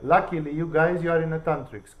 Luckily, you guys, you are in a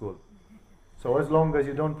tantric school. So as long as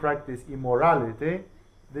you don't practice immorality,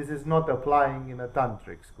 this is not applying in a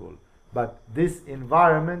tantric school. But this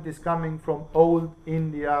environment is coming from old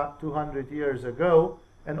India 200 years ago.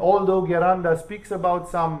 And although Gheranda speaks about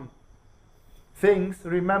some things,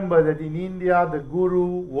 remember that in India the guru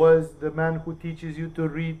was the man who teaches you to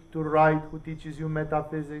read, to write, who teaches you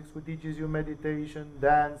metaphysics, who teaches you meditation,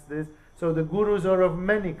 dance, this. So the gurus are of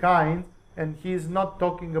many kinds, and he is not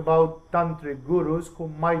talking about tantric gurus who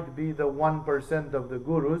might be the 1% of the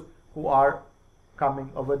gurus who are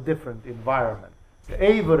coming of a different environment. The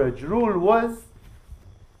average rule was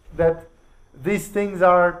that these things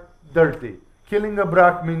are dirty. Killing a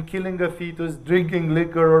Brahmin, killing a fetus, drinking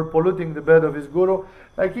liquor, or polluting the bed of his guru.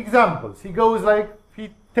 Like examples. He goes like,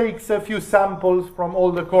 he takes a few samples from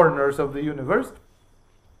all the corners of the universe,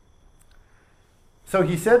 So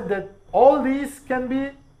he said that all these can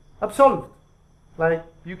be absolved. Like,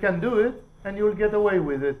 you can do it and you will get away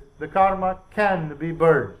with it. The karma can be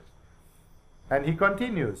burned. And he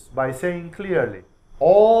continues by saying clearly,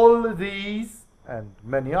 all these and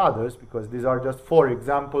many others, because these are just 4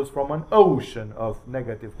 examples from an ocean of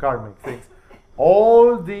negative karmic things,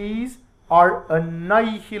 all these are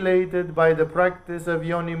annihilated by the practice of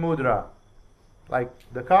yoni mudra. Like,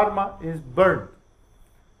 the karma is burned.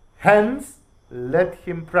 Hence, let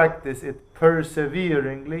him practice it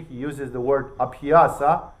perseveringly. He uses the word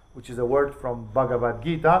abhyasa, which is a word from Bhagavad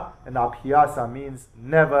Gita, and abhyasa means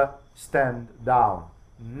never stand down,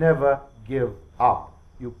 never give up.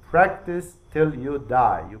 You practice till you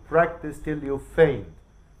die. You practice till you faint.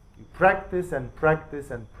 You practice and practice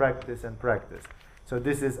and practice and practice. So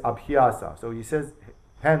this is abhyasa. So he says,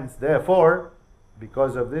 hence, therefore,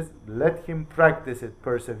 because of this, let him practice it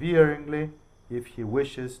perseveringly if he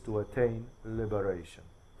wishes to attain liberation,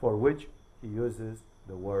 for which he uses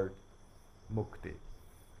the word mukti,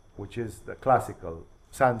 which is the classical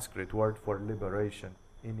Sanskrit word for liberation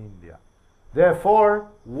in India. Therefore,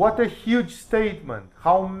 what a huge statement.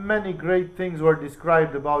 How many great things were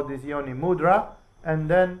described about this yoni mudra. And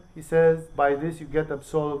then he says, by this you get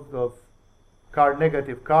absolved of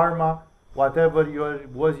negative karma, whatever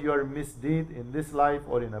was your misdeed in this life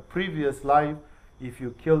or in a previous life. If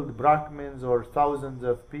you killed Brahmins or thousands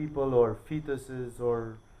of people or fetuses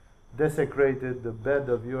or desecrated the bed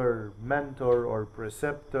of your mentor or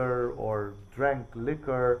preceptor or drank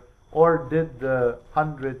liquor or did the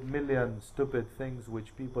 100 million stupid things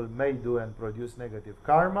which people may do and produce negative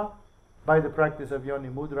karma, by the practice of yoni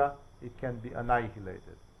mudra, it can be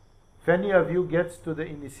annihilated. If any of you gets to the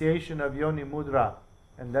initiation of yoni mudra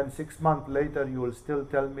and then 6 months later you will still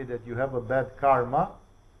tell me that you have a bad karma,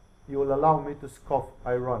 you will allow me to scoff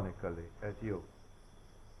ironically at you,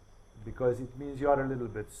 because it means you are a little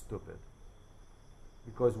bit stupid.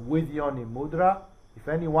 Because with yoni mudra, if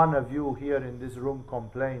any one of you here in this room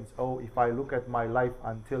complains, oh, if I look at my life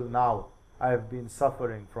until now, I have been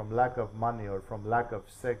suffering from lack of money or from lack of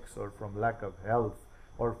sex or from lack of health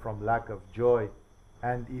or from lack of joy,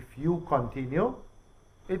 and if you continue,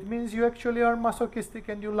 it means you actually are masochistic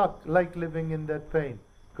and you like living in that pain.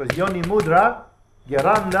 Because yoni mudra,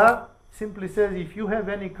 Gheranda, simply says if you have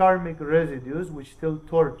any karmic residues which still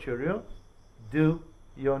torture you, do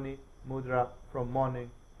yoni mudra from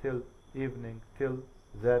morning till evening till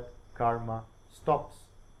that karma stops.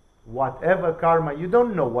 Whatever karma, you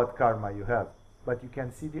don't know what karma you have, but you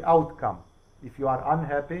can see the outcome. If you are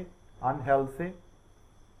unhappy, unhealthy,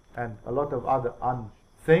 and a lot of other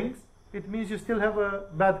things, it means you still have a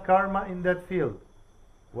bad karma in that field.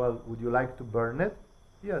 Well, would you like to burn it?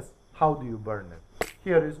 Yes. How do you burn it?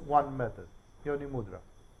 Here is one method, yoni mudra.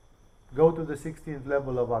 Go to the 16th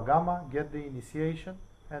level of Agama, get the initiation,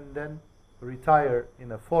 and then retire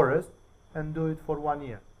in a forest and do it for 1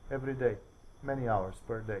 year, every day, many hours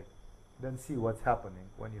per day. Then see what's happening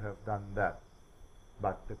when you have done that.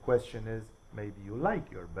 But the question is, maybe you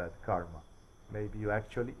like your bad karma. Maybe you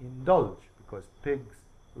actually indulge, because pigs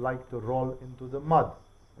like to roll into the mud.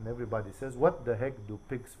 And everybody says, what the heck do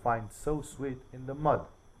pigs find so sweet in the mud?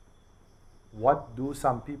 What do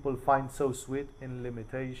some people find so sweet in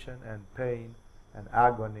limitation and pain and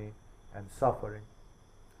agony and suffering?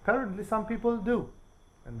 Apparently some people do.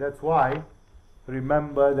 And that's why,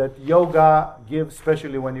 remember that yoga gives,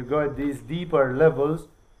 especially when you go at these deeper levels,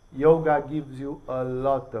 yoga gives you a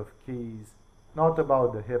lot of keys. Not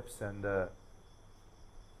about the hips and the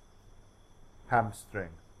hamstring.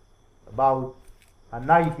 About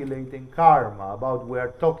annihilating karma. About, we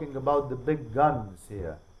are talking about the big guns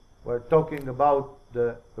here. We're talking about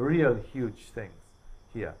the real huge things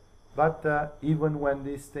here. But even when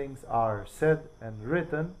these things are said and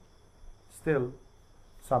written, still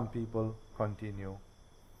some people continue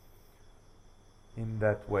in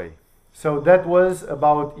that way. So that was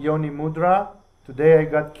about yoni mudra. Today I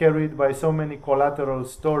got carried by so many collateral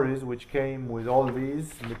stories which came with all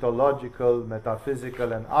these mythological,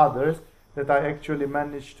 metaphysical and others, that I actually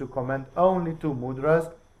managed to comment only 2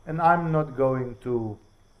 mudras, and I'm not going to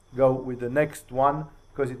go with the next one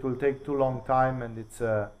because it will take too long time, and it's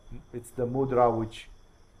the mudra which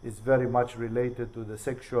is very much related to the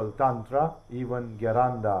sexual tantra. Even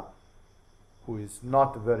Gheranda, who is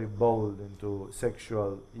not very bold into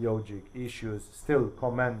sexual yogic issues, still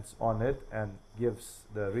comments on it and gives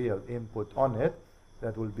the real input on it.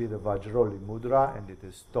 That will be the Vajroli mudra, and it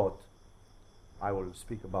is taught. I will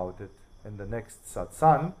speak about it in the next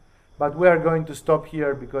satsang, but we are going to stop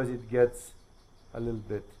here because it gets a little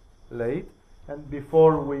bit late. And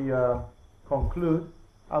before we conclude,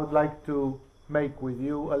 I would like to make with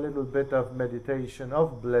you a little bit of meditation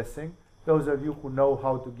of blessing. Those of you who know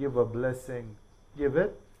how to give a blessing, give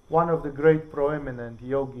it. One of the great proeminent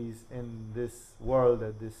yogis in this world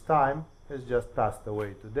at this time has just passed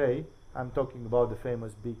away today. I'm talking about the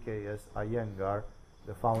famous BKS Iyengar,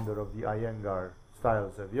 the founder of the Iyengar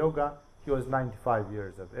styles of yoga. He was 95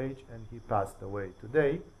 years of age and he passed away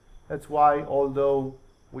today. That's why, although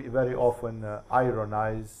we very often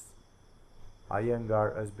ironize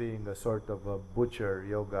Iyengar as being a sort of a butcher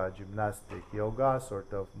yoga, gymnastic yoga,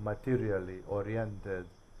 sort of materially oriented,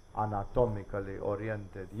 anatomically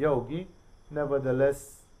oriented yogi,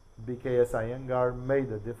 nevertheless BKS Iyengar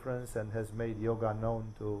made a difference and has made yoga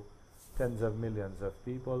known to tens of millions of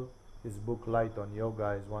people. His book Light on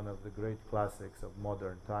Yoga is one of the great classics of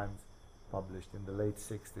modern times, published in the late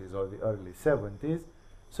 60s or the early 70s.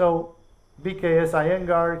 So BKS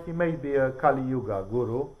Iyengar, he may be a Kali Yuga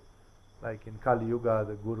guru. Like in Kali Yuga,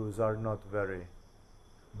 the gurus are not very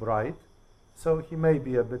bright. So he may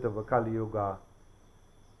be a bit of a Kali Yuga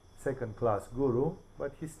second-class guru,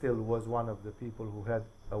 but he still was one of the people who had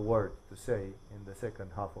a word to say in the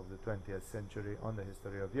second half of the 20th century on the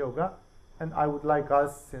history of yoga. And I would like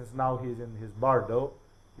us, since now he's in his bardo,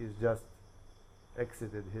 he's just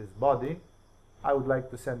exited his body, I would like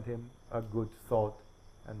to send him a good thought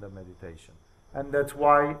and a meditation. And that's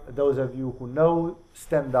why those of you who know,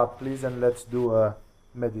 stand up please and let's do a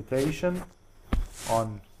meditation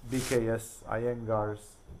on BKS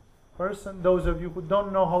Iyengar's person. Those of you who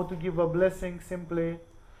don't know how to give a blessing, simply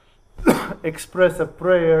express a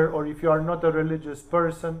prayer, or if you are not a religious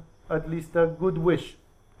person, at least a good wish.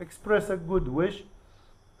 Express a good wish.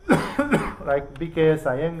 Like BKS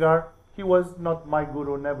Iyengar, he was not my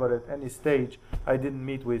guru, never at any stage. I didn't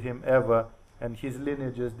meet with him ever, and his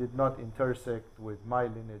lineages did not intersect with my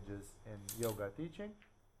lineages in yoga teaching.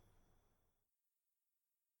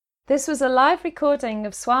 This was a live recording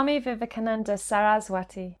of Swami Vivekananda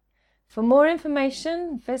Saraswati. For more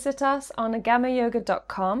information, visit us on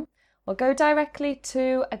agamayoga.com or go directly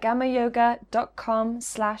to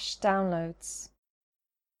agamayoga.com/downloads.